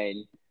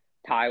going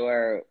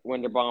Tyler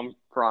Linderbaum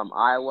from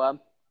Iowa.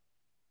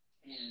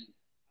 And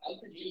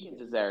Elton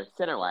Jenkins is their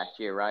center last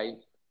year, right?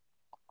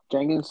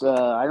 Jenkins,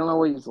 I don't know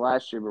what he was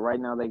last year, but right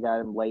now they got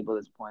him labeled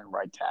as playing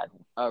right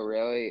tackle. Oh,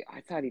 really?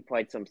 I thought he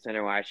played some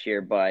center last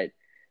year, but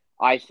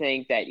I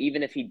think that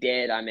even if he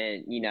did, I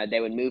mean, they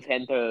would move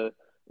him to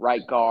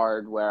right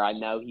guard where I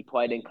know he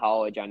played in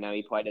college. I know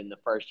he played in the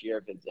first year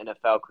of his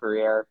NFL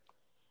career.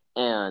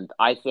 And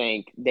I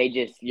think I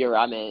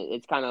mean,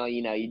 it's kind of,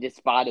 you just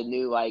spot a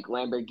new like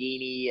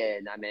Lamborghini,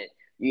 and I mean,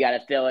 you got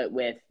to fill it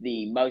with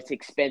the most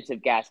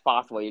expensive gas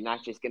possible. You're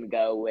not just going to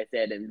go with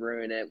it and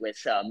ruin it with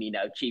some,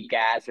 cheap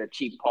gas or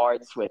cheap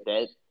parts with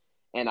it.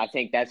 And I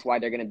think that's why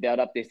they're going to build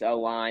up this O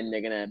line.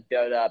 They're going to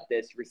build up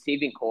this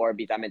receiving core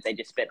because, I mean, they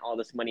just spent all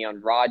this money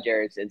on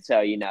Rodgers. And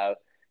so,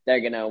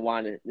 they're going to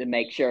want to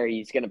make sure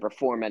he's going to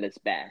perform at his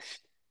best.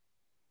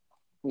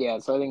 Yeah,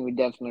 so I think we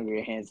definitely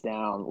agree hands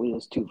down. We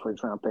just 2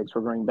 first-round picks for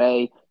Green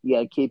Bay. You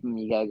got to keep them.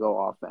 You got to go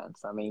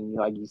offense. I mean,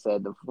 like you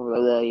said, the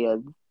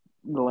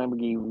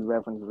Lamborghini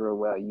reference real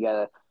well. You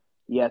got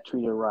to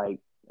treat it right.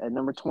 At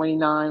number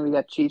 29, we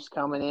got Chiefs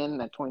coming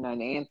in at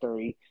 29 and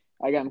 30.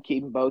 I got them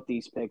keeping both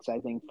these picks. I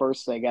think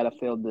first they got to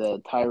fill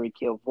the Tyreek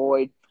Hill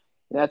void.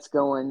 That's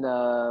going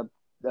Jonah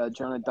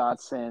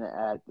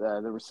Dotson at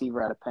the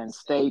receiver out of Penn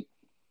State.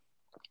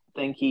 I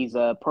think he's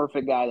a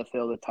perfect guy to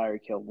fill the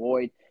Tyreek Hill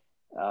void.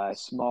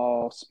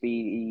 Small,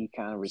 speedy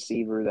kind of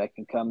receiver that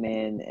can come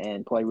in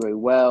and play really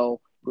well,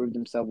 proved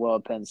himself well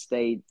at Penn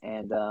State.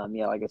 And,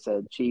 like I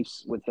said,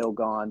 Chiefs with Hill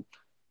gone,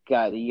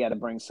 you got to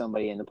bring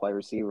somebody in to play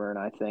receiver. And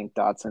I think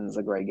Dotson's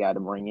a great guy to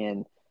bring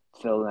in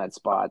to fill in that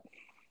spot.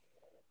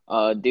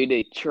 Due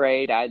to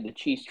trade, I had the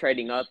Chiefs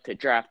trading up to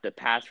draft a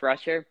pass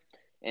rusher.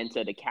 And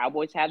so the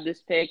Cowboys have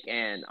this pick,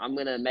 and I'm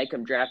going to make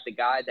them draft a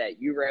guy that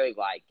you really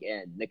like,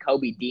 and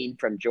Nakobe Dean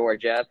from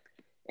Georgia.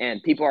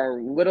 And people are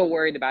a little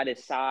worried about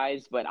his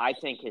size, but I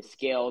think his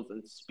skills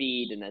and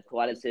speed and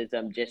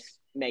athleticism just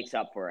makes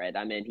up for it.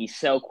 I mean, he's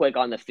so quick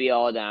on the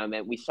field. I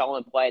mean, we saw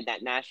him play in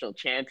that national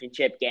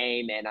championship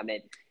game, and I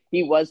mean,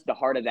 he was the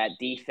heart of that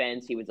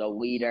defense. He was a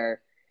leader,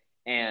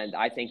 and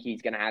I think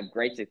he's going to have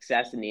great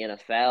success in the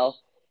NFL.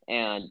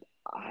 And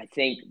I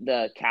think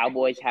the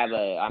Cowboys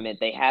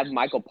they have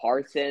Michael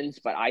Parsons,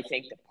 but I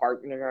think to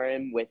partner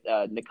him with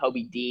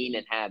Nakobe Dean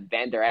and have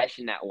Van Der Esch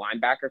in that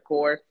linebacker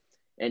core,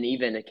 and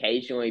even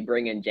occasionally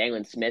bring in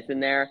Jalen Smith in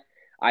there,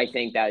 I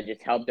think that would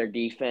just help their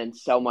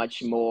defense so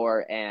much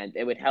more. And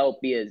it would help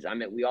because, I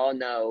mean, we all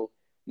know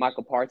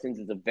Michael Parsons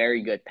is a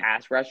very good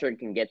pass rusher and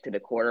can get to the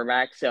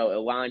quarterback. So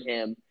allowing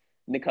him,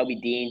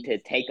 Nakobe Dean, to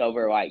take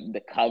over like the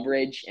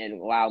coverage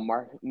and allow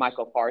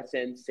Michael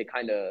Parsons to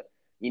kind of,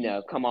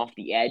 come off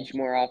the edge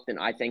more often,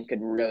 I think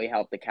could really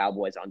help the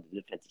Cowboys on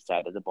the defensive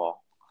side of the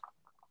ball.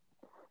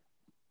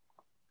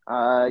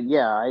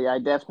 I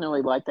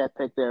definitely like that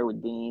pick there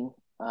with Dean.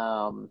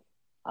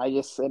 I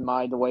just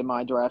the way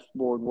my draft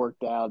board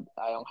worked out,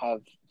 I don't have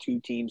 2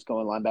 teams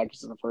going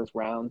linebackers in the first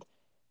round.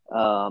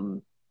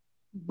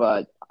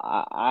 But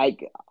I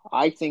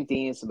think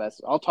Dean is the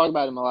best. I'll talk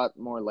about him a lot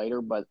more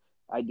later, but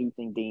I do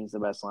think Dean's the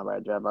best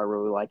linebacker draft. I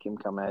really like him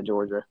coming out of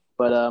Georgia.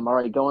 But all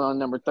right, going on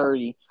number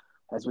 30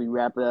 as we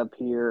wrap it up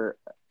here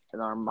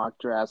in our mock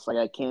drafts. I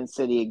got Kansas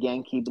City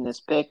again keeping this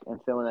pick and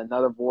filling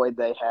another void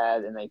they've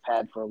had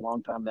for a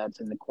long time.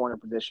 That's in the corner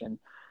position.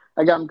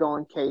 I got them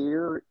going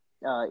Kair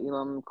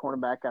Elam,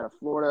 cornerback out of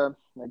Florida.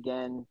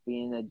 Again,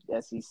 being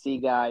an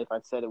SEC guy, if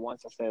I've said it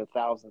once, I've said it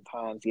 1,000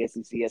 times. The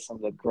SEC has some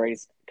of the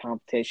greatest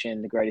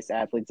competition, the greatest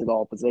athletes at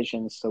all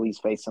positions. So he's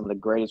faced some of the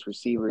greatest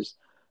receivers.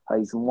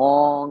 He's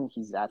long,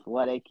 he's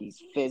athletic,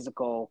 he's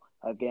physical.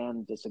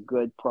 Again, just a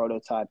good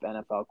prototype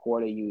NFL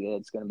quarterback.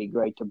 It's going to be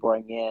great to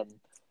bring in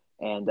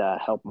and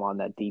help him on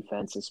that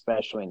defense,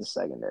 especially in the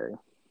secondary.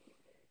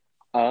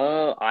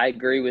 I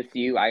agree with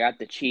you. I got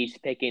the Chiefs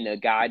picking a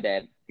guy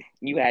that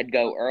you had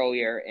go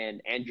earlier,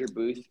 and Andrew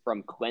Booth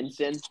from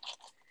Clemson.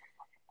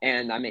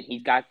 And, I mean,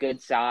 he's got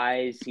good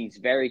size. He's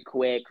very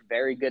quick,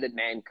 very good at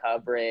man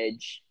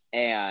coverage.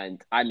 And,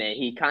 I mean,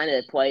 he kind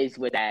of plays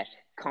with that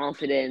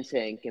confidence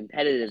and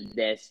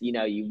competitiveness,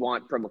 you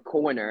want from a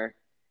corner.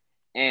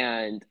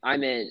 And, I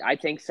mean, I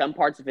think some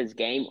parts of his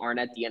game aren't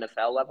at the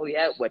NFL level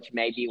yet, which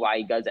may be why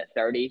he goes at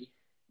 30.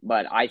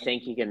 but I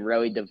think he can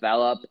really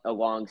develop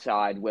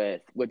alongside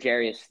with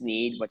Jarius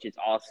Sneed, which is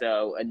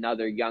also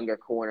another younger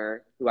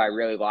corner who I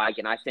really like.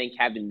 And I think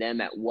having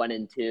them at 1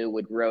 and 2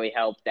 would really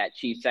help that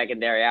Chiefs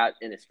secondary out,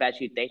 and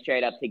especially if they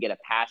trade up to get a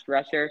pass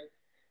rusher.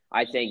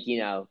 I think,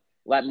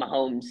 let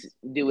Mahomes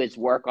do his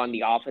work on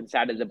the offense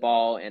side of the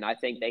ball, and I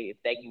think if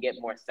they can get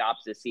more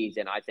stops this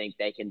season, I think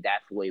they can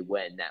definitely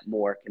win that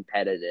more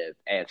competitive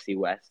AFC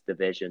West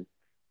division.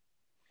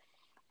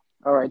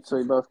 All right, so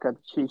we both got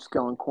the Chiefs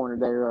going corner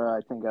there.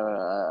 I think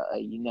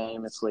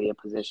unanimously a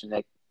position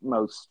that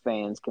most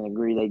fans can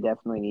agree they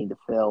definitely need to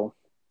fill,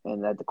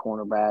 and at the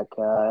cornerback.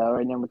 All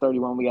right, number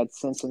 31, we got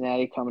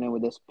Cincinnati coming in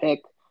with this pick.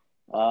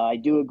 I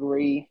do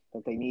agree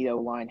that they need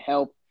O-line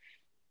help,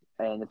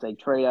 and if they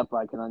trade up,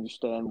 I can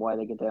understand why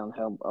they get their own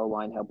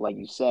O-line help, like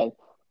you said.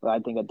 But I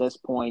think at this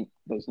point,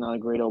 there's not a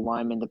great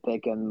O-lineman to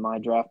pick in my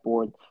draft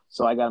board.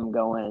 So I got them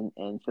going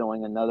and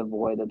filling another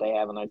void that they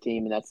have on their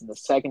team, and that's in the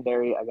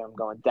secondary. I got them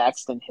going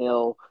Daxton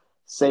Hill,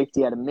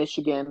 safety out of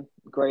Michigan,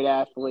 great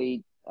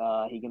athlete.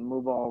 He can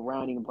move all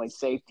around. He can play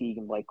safety. He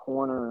can play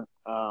corner.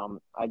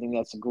 I think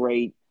that's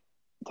great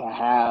to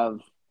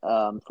have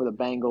for the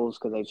Bengals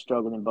because they've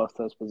struggled in both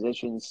those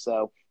positions.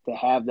 So to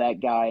have that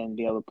guy and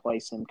be able to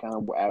place him kind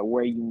of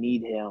where you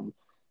need him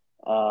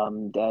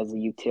as a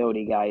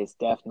utility guy is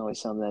definitely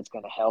something that's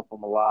going to help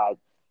them a lot.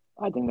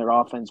 I think their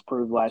offense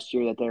proved last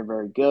year that they're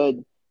very good.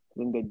 I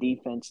think their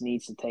defense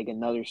needs to take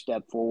another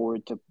step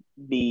forward to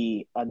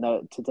take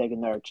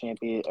another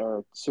champion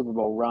or Super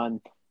Bowl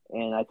run,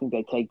 and I think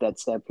they take that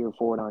step here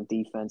forward on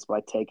defense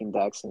by taking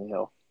Daxton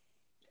Hill.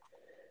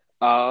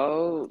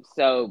 Oh,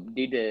 so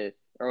due to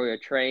earlier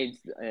trades,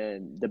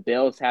 the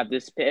Bills have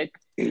this pick,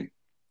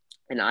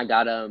 and I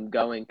got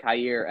going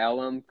Kaiir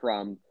Elam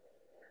from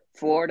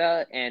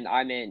Florida, and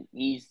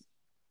he's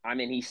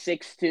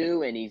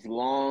 6'2" and he's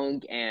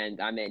long, and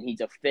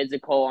he's a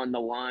physical on the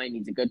line.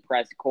 He's a good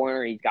press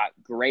corner. He's got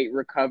great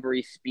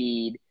recovery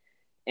speed,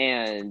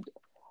 and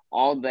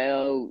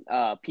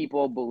although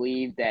people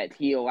believe that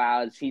he's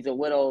a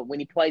little, when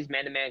he plays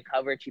man-to-man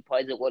coverage, he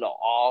plays a little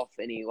off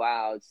and he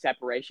allows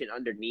separation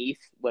underneath,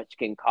 which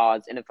can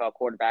cause NFL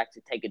quarterbacks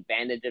to take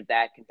advantage of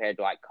that compared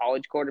to like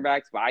college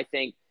quarterbacks. But I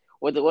think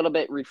with a little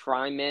bit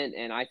refinement,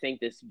 and I think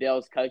this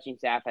Bills coaching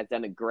staff has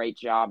done a great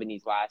job in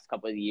these last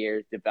couple of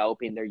years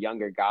developing their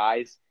younger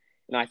guys.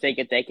 And I think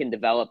if they can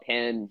develop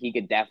him, he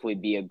could definitely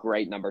be a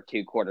great number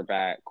 2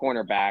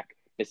 cornerback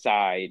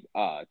beside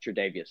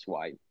Tre'Davious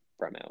White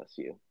from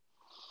LSU.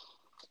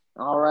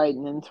 All right,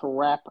 and then to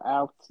wrap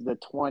out the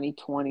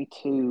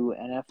 2022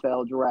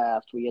 NFL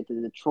Draft, we get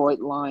the Detroit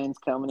Lions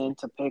coming in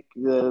to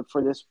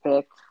for this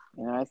pick,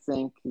 and I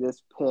think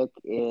this pick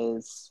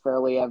is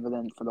fairly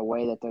evident for the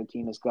way that their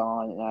team has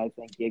gone, and I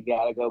think you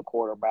got to go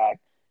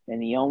quarterback.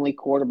 And the only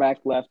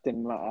quarterback left,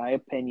 in my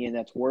opinion,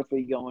 that's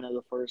worthy going to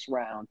the first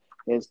round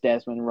is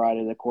Desmond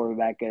Ridder, the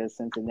quarterback at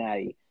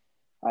Cincinnati.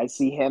 I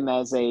see him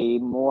as a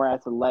more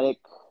athletic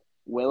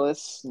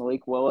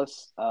Malik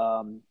Willis.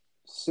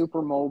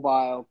 Super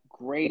mobile,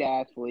 great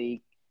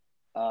athlete,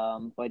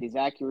 but his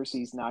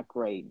accuracy is not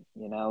great.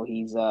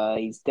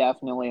 He's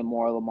definitely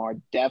more Lamar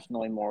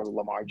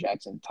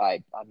Jackson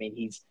type. I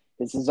mean,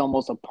 this is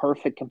almost a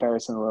perfect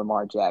comparison to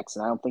Lamar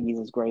Jackson. I don't think he's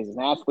as great as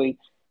an athlete,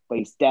 but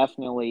he's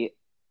definitely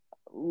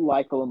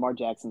like a Lamar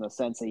Jackson in the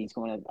sense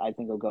that I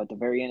think he'll go at the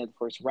very end of the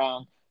first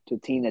round to a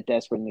team that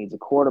desperately needs a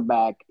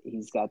quarterback.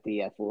 He's got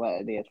the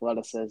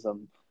athleticism,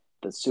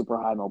 the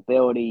super high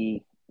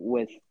mobility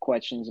with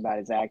questions about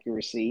his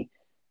accuracy.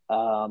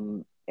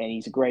 And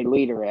he's a great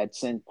leader.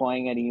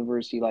 Playing at a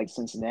university like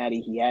Cincinnati,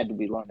 he had to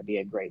learn to be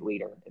a great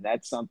leader. And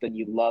that's something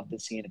you love to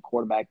see in a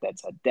quarterback.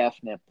 That's a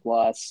definite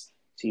plus.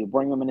 So you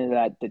bring him into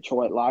that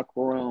Detroit locker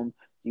room.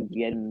 You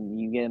get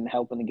him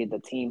helping to get the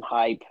team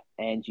hype,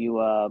 and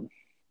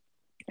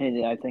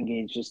and I think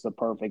it's just the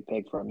perfect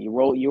pick for him.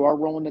 You are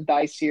rolling the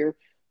dice here,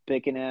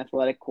 picking an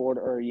athletic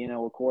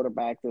a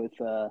quarterback with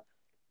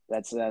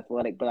that's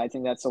athletic, but I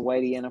think that's the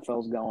way the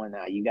NFL's going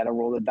now. You got to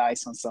roll the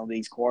dice on some of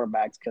these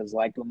quarterbacks because,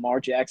 like Lamar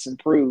Jackson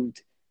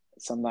proved,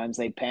 sometimes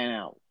they pan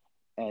out.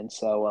 And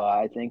so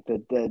I think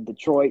that the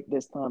Detroit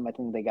this time, I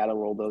think they got to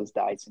roll those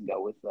dice and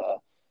go with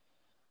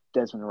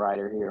Desmond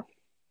Ridder here.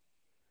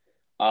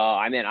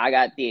 I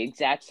got the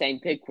exact same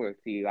pick with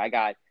you. I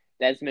got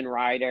Desmond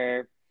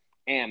Ridder,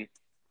 and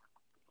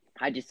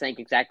I just think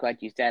exactly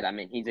like you said.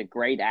 He's a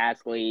great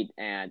athlete,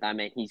 and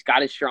he's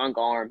got a strong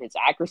arm. His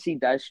accuracy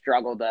does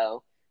struggle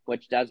though,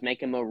 which does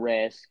make him a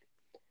risk.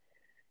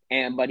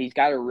 But he's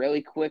got a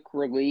really quick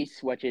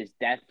release, which is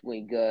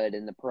definitely good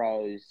in the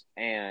pros.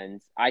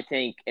 And I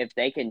think if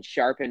they can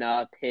sharpen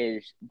up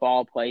his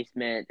ball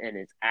placement and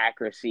his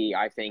accuracy,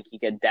 I think he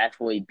could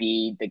definitely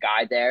be the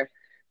guy there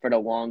for the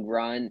long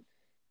run.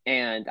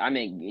 And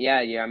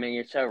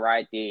you're so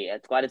right. The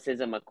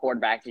athleticism of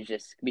quarterbacks is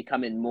just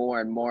becoming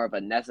more and more of a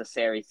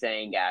necessary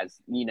thing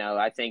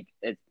I think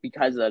it's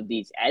because of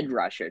these edge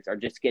rushers are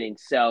just getting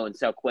so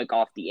quick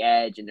off the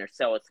edge, and they're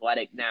so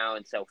athletic now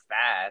and so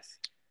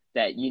fast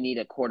that you need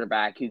a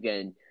quarterback who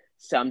can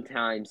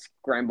sometimes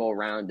scramble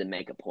around and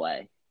make a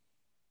play.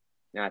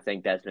 And I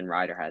think Desmond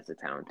Ryder has the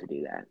talent to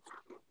do that.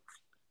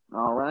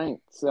 All right.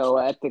 So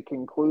at the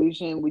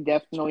conclusion, we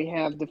definitely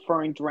have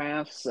deferring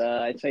drafts.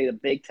 I'd say the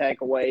big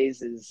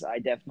takeaways is I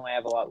definitely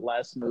have a lot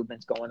less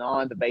movements going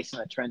on, but based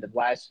on the trend of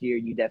last year,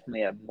 you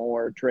definitely have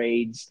more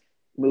trades,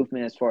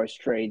 movement as far as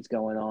trades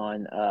going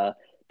on.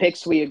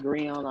 Picks we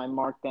agree on, I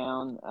marked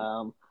down.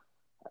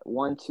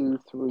 One, two,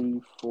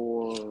 three,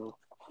 four,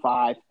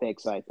 five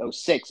picks.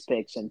 Six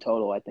picks in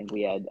total. I think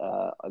we had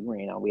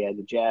agreed on. We had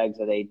the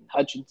Jags at Aiden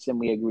Hutchinson.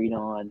 We agreed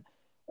on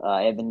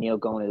Evan Neal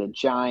going to the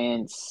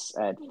Giants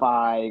at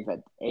 5. At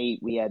 8,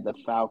 we had the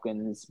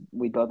Falcons.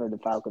 We both had the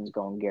Falcons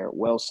going Garrett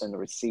Wilson, the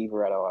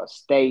receiver at Ohio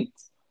State.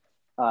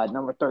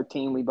 Number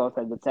 13, we both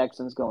had the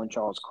Texans going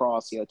Charles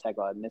Cross, the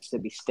O-tackle at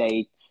Mississippi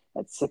State.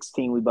 At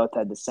 16, we both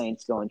had the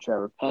Saints going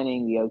Trevor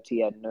Penning, the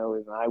OT at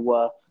Northern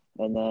Iowa.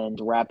 And then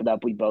to wrap it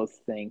up, we both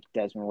think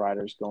Desmond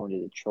Ryder's going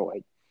to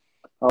Detroit.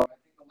 All right, I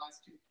think the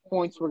last 2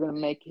 points we're going to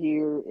make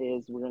here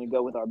is we're going to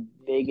go with our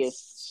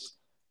biggest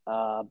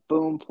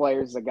boom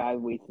players, the guy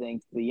we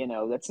think,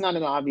 that's not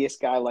an obvious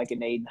guy like an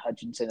Aiden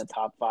Hutchinson, a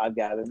top 5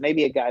 guy, but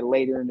maybe a guy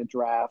later in the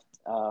draft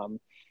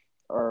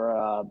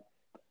or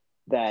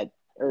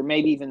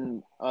maybe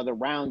even other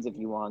rounds if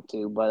you want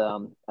to, but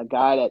a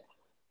guy that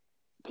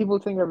people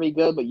think are be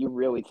good, but you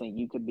really think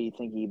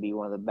he'd be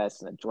one of the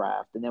best in the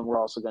draft. And then we're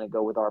also going to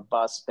go with our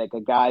bust pick,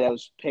 a guy that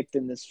was picked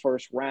in this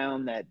first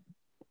round that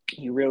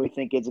you really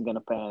think isn't going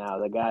to pan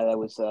out, a guy that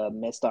was a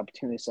missed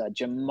opportunity,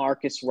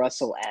 Jamarcus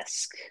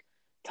Russell-esque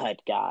type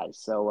guy.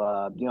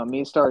 So,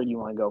 me to start, or you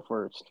want to go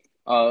first?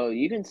 Oh,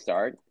 you can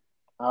start.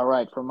 All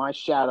right, for my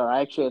shout-out,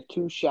 I actually have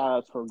 2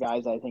 shout-outs for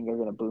guys I think are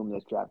going to boom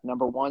this draft.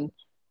 Number 1,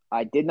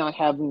 I did not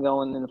have them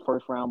going in the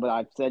first round, but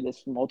I've said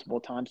this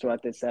multiple times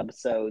throughout this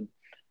episode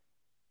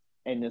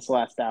in this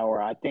last hour.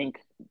 I think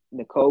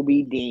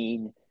Nakobe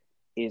Dean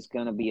is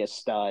going to be a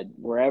stud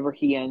wherever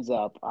he ends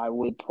up. I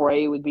would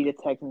pray it would be the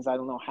Texans. I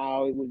don't know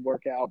how it would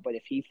work out, but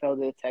if he fell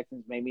to the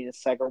Texans, maybe in the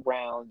second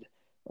round,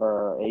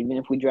 or even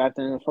if we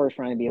drafted him in the first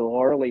round, it'd be a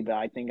little early, but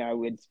I think I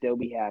would still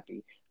be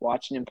happy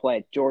watching him play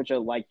at Georgia.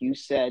 Like you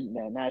said, in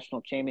the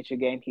national championship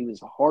game, he was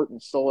the heart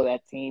and soul of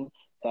that team.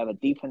 To have a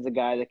defensive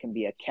guy that can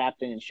be a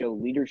captain and show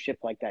leadership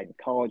like that in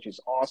college is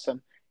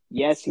awesome.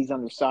 Yes, he's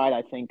undersized.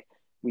 I think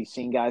we've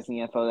seen guys in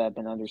the NFL that have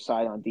been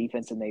undersized on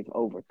defense, and they've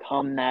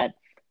overcome that.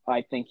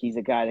 I think he's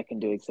a guy that can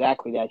do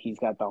exactly that. He's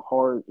got the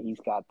heart. He's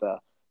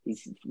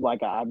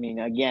like,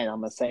 again, I'm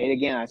going to say it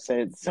again. I said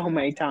it so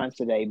many times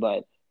today,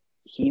 but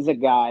he's a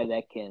guy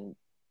that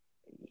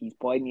he's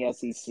played in the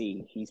SEC.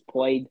 He's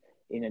played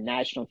in a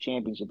national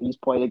championship. He's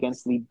played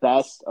against the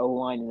best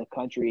O-line in the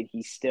country, and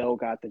he still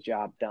got the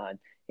job done.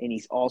 And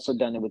he's also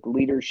done it with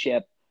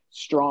leadership,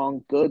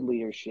 strong, good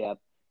leadership.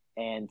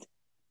 And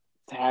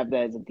to have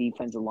that as a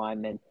defensive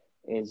lineman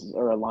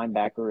or a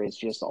linebacker is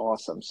just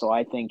awesome. So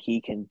I think he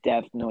can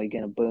definitely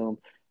going to boom.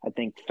 I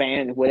think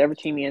whatever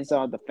team he ends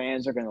on, the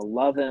fans are going to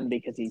love him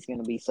because he's going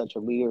to be such a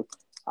leader.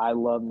 I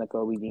love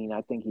Nakobe Dean.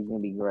 I think he's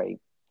going to be great.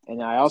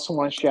 And I also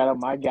want to shout out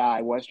my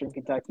guy, Western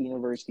Kentucky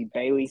University,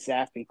 Bailey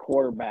Zappi,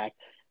 quarterback,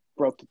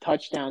 broke the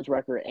touchdowns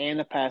record and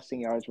the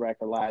passing yards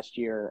record last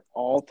year,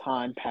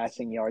 all-time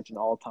passing yards and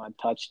all-time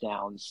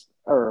touchdowns,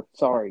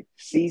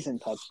 season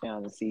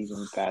touchdowns and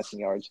season passing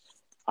yards.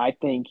 I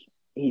think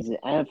he's an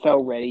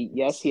NFL ready.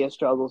 Yes, he has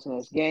struggles in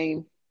his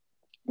game.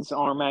 His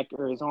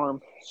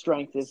arm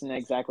strength isn't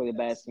exactly the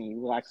best, and he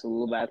lacks a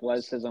little bit of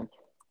athleticism.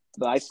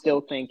 But I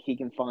still think he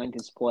can find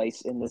his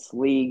place in this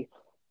league.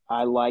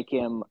 I like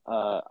him.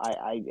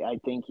 I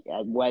think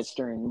at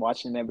Western,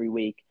 watching him every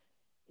week,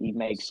 he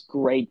makes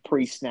great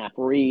pre-snap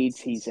reads.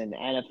 He's an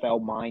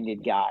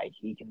NFL-minded guy.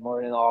 He can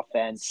learn an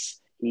offense.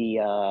 He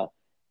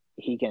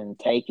can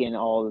take in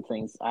all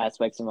the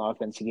aspects of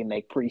offense. He can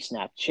make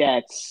pre-snap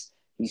checks.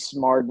 He's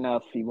smart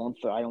enough. He won't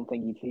throw. I don't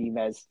think he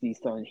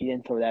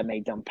didn't throw that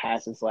many dumb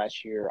passes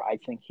last year. I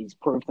think he's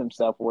proved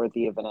himself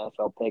worthy of an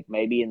NFL pick,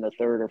 maybe in the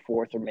 3rd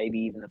or 4th or maybe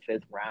even the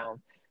 5th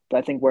round. But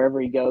I think wherever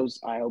he goes,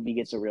 I hope he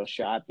gets a real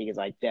shot because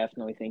I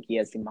definitely think he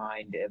has the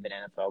mind of an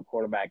NFL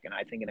quarterback. And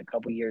I think in a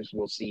couple of years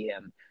we'll see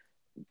him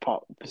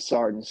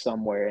starting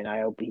somewhere. And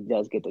I hope he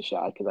does get the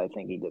shot because I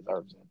think he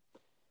deserves it.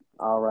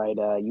 All right,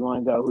 you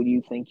want to go? Who do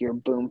you think your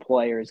boom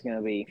player is going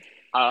to be?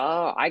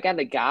 I got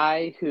a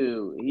guy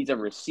he's a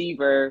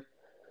receiver.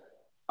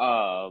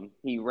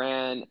 He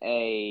ran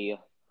a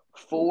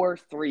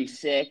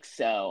 4.36,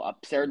 so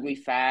absurdly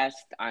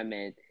fast.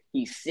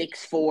 He's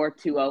 6'4",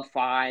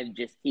 205,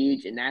 just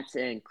huge, and that's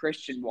in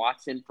Christian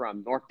Watson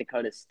from North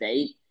Dakota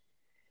State.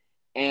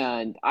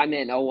 And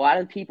a lot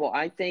of people,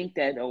 I think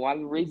that a lot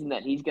of the reason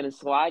that he's going to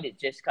slide is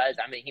just because,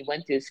 he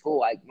went to a school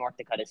like North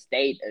Dakota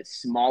State, a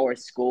smaller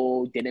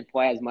school, didn't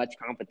play as much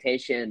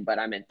competition. But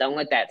don't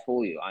let that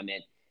fool you.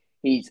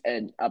 He's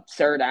an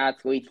absurd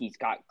athlete. He's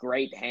got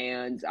great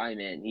hands.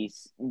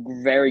 He's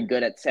very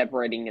good at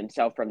separating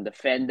himself from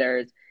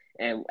defenders.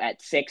 And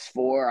at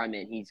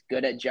 6'4", he's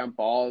good at jump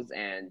balls.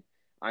 And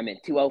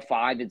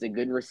 205 is a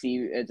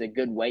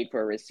good weight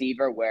for a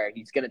receiver where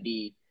he's going to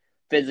be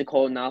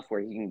physical enough where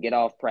he can get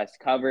off press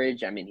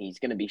coverage. He's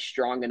going to be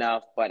strong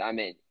enough, but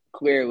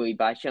clearly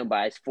shown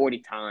by his 40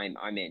 time.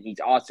 I mean, he's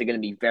also going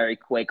to be very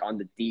quick on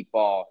the deep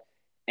ball.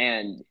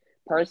 And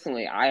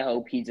personally, I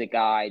hope he's a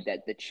guy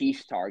that the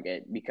Chiefs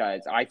target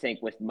because I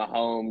think with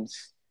Mahomes,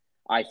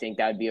 I think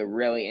that would be a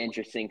really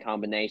interesting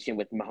combination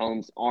with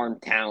Mahomes' arm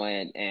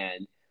talent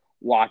and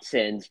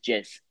Watson's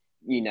just,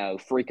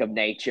 freak of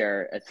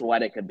nature,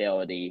 athletic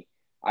ability.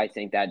 I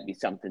think that'd be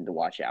something to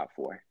watch out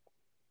for.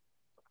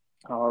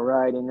 All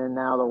right, and then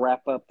now to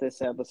wrap up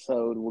this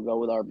episode, we'll go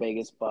with our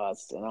biggest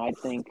bust. And I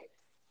think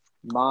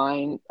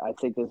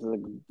this is a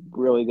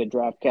really good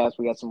draft cast.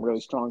 We got some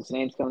really strong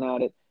names coming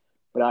at it.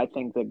 But I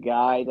think the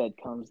guy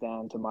that comes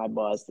down to my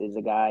bust is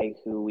a guy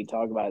who we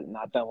talked about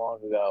not that long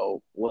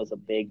ago was a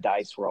big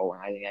dice roller.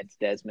 And I think that's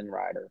Desmond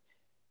Ryder.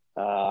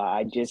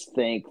 I just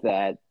think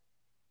that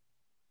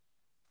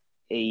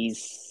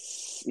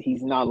he's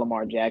not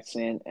Lamar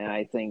Jackson, and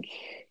I think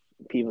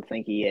people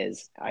think he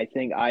is. I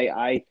think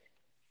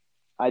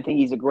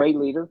he's a great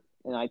leader,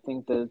 and I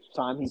think the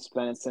time he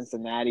spent at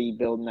Cincinnati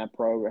building that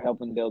program,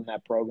 helping build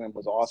that program,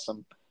 was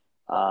awesome.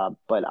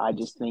 But I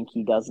just think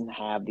he doesn't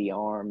have the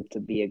arm to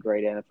be a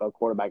great NFL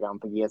quarterback. I don't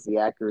think he has the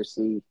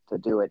accuracy to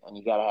do it, and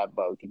you got to have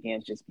both. You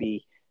can't just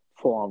be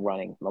full on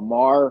running.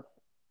 Lamar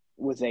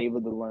was able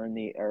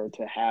to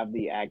to have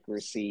the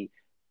accuracy,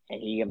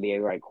 and he can be a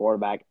great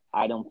quarterback.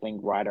 I don't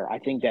think Ryder. I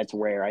think that's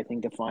rare. I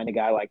think to find a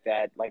guy like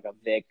that, like a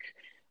Vic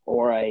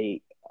or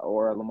a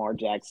Lamar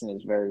Jackson,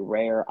 is very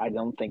rare. I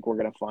don't think we're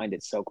going to find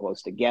it so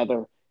close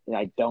together. And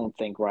I don't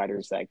think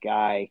Ryder's that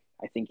guy.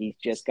 I think he's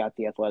just got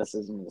the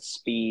athleticism and the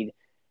speed.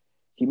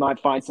 He might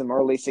find some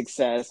early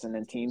success, and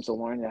then teams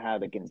will learn how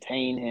to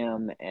contain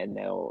him, and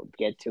they'll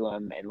get to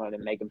him and learn to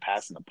make him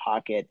pass in the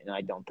pocket. And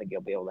I don't think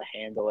he'll be able to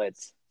handle it.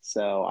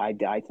 So I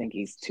think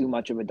he's too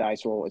much of a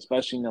dice roll,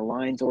 especially in the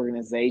Lions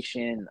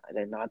organization.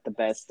 They're not the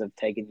best of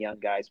taking young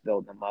guys,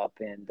 building them up,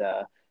 and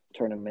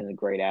turn them into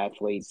great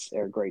athletes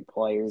or great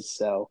players.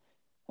 So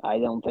I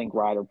don't think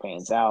Ryder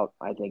pans out.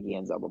 I think he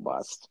ends up a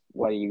bust.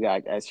 What do you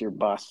got as your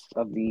bust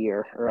of the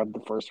year or of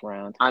the first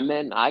round?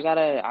 I got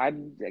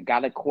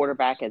a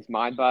quarterback as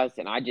my bust,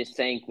 and I just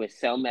think with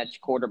so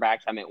much quarterbacks,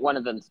 one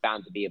of them's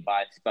bound to be a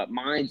bust, but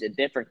mine's a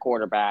different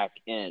quarterback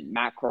in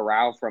Matt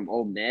Corral from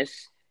Ole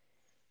Miss.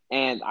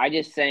 And I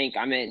just think,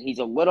 he's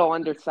a little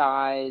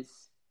undersized.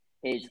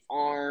 His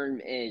arm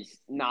is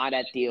not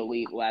at the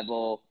elite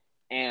level.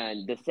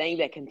 And the thing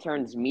that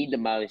concerns me the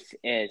most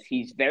is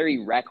he's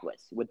very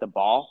reckless with the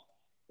ball.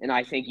 And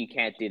I think you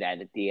can't do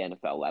that at the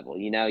NFL level.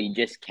 You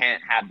just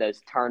can't have those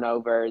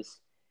turnovers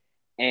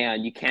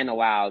and you can't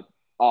allow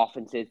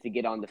offenses to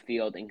get on the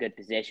field in good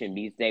position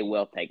because they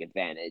will take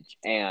advantage.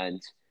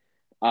 And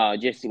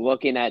just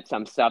looking at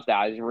some stuff that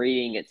I was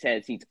reading, it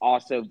says he's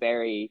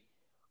very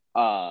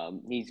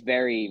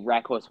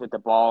reckless with the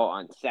ball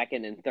on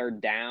second and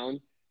third down,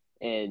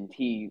 and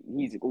he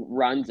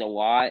runs a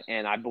lot.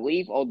 And I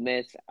believe Ole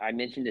Miss, I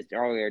mentioned this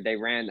earlier, they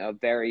ran a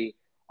very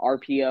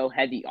RPO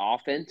heavy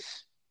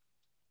offense,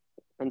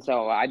 and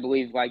so I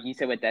believe, like you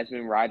said with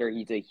Desmond Ryder,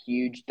 he's a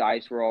huge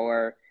dice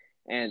roller,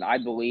 and I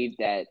believe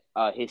that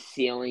his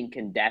ceiling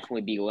can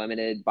definitely be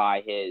limited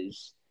by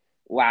his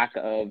lack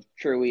of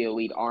truly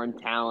elite arm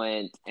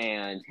talent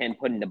and him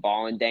putting the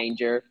ball in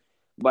danger.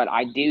 But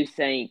I do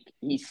think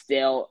he's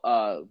still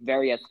a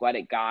very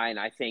athletic guy, and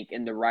I think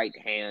in the right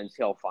hands,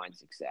 he'll find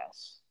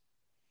success.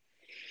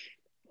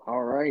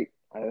 All right.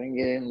 I think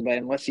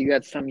unless you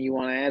got something you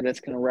want to add, that's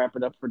going to wrap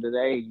it up for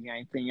today. You got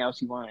anything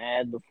else you want to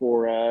add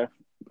before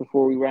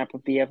we wrap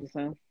up the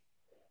episode?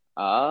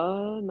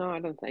 No, I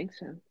don't think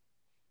so.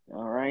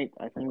 All right.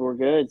 I think we're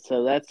good.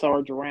 So that's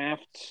our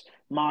drafts,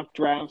 mock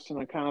drafts, and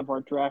a kind of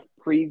our draft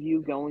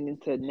preview going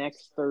into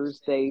next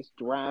Thursday's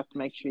draft.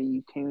 Make sure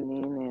you tune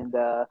in and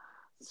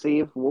see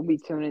if we'll be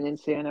tuning in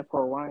to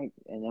NFL Right,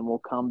 and then we'll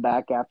come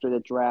back after the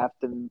draft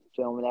and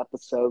film an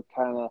episode,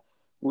 kind of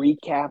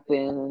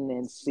recapping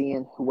and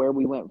seeing where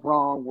we went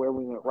wrong, where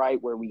we went right,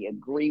 where we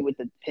agree with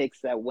the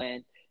picks that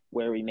went,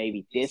 where we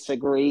maybe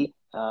disagree,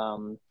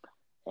 and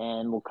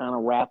we'll kind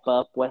of wrap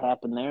up what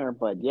happened there.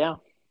 But yeah,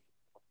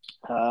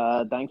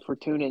 thanks for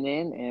tuning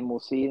in, and we'll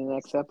see you in the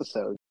next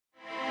episode.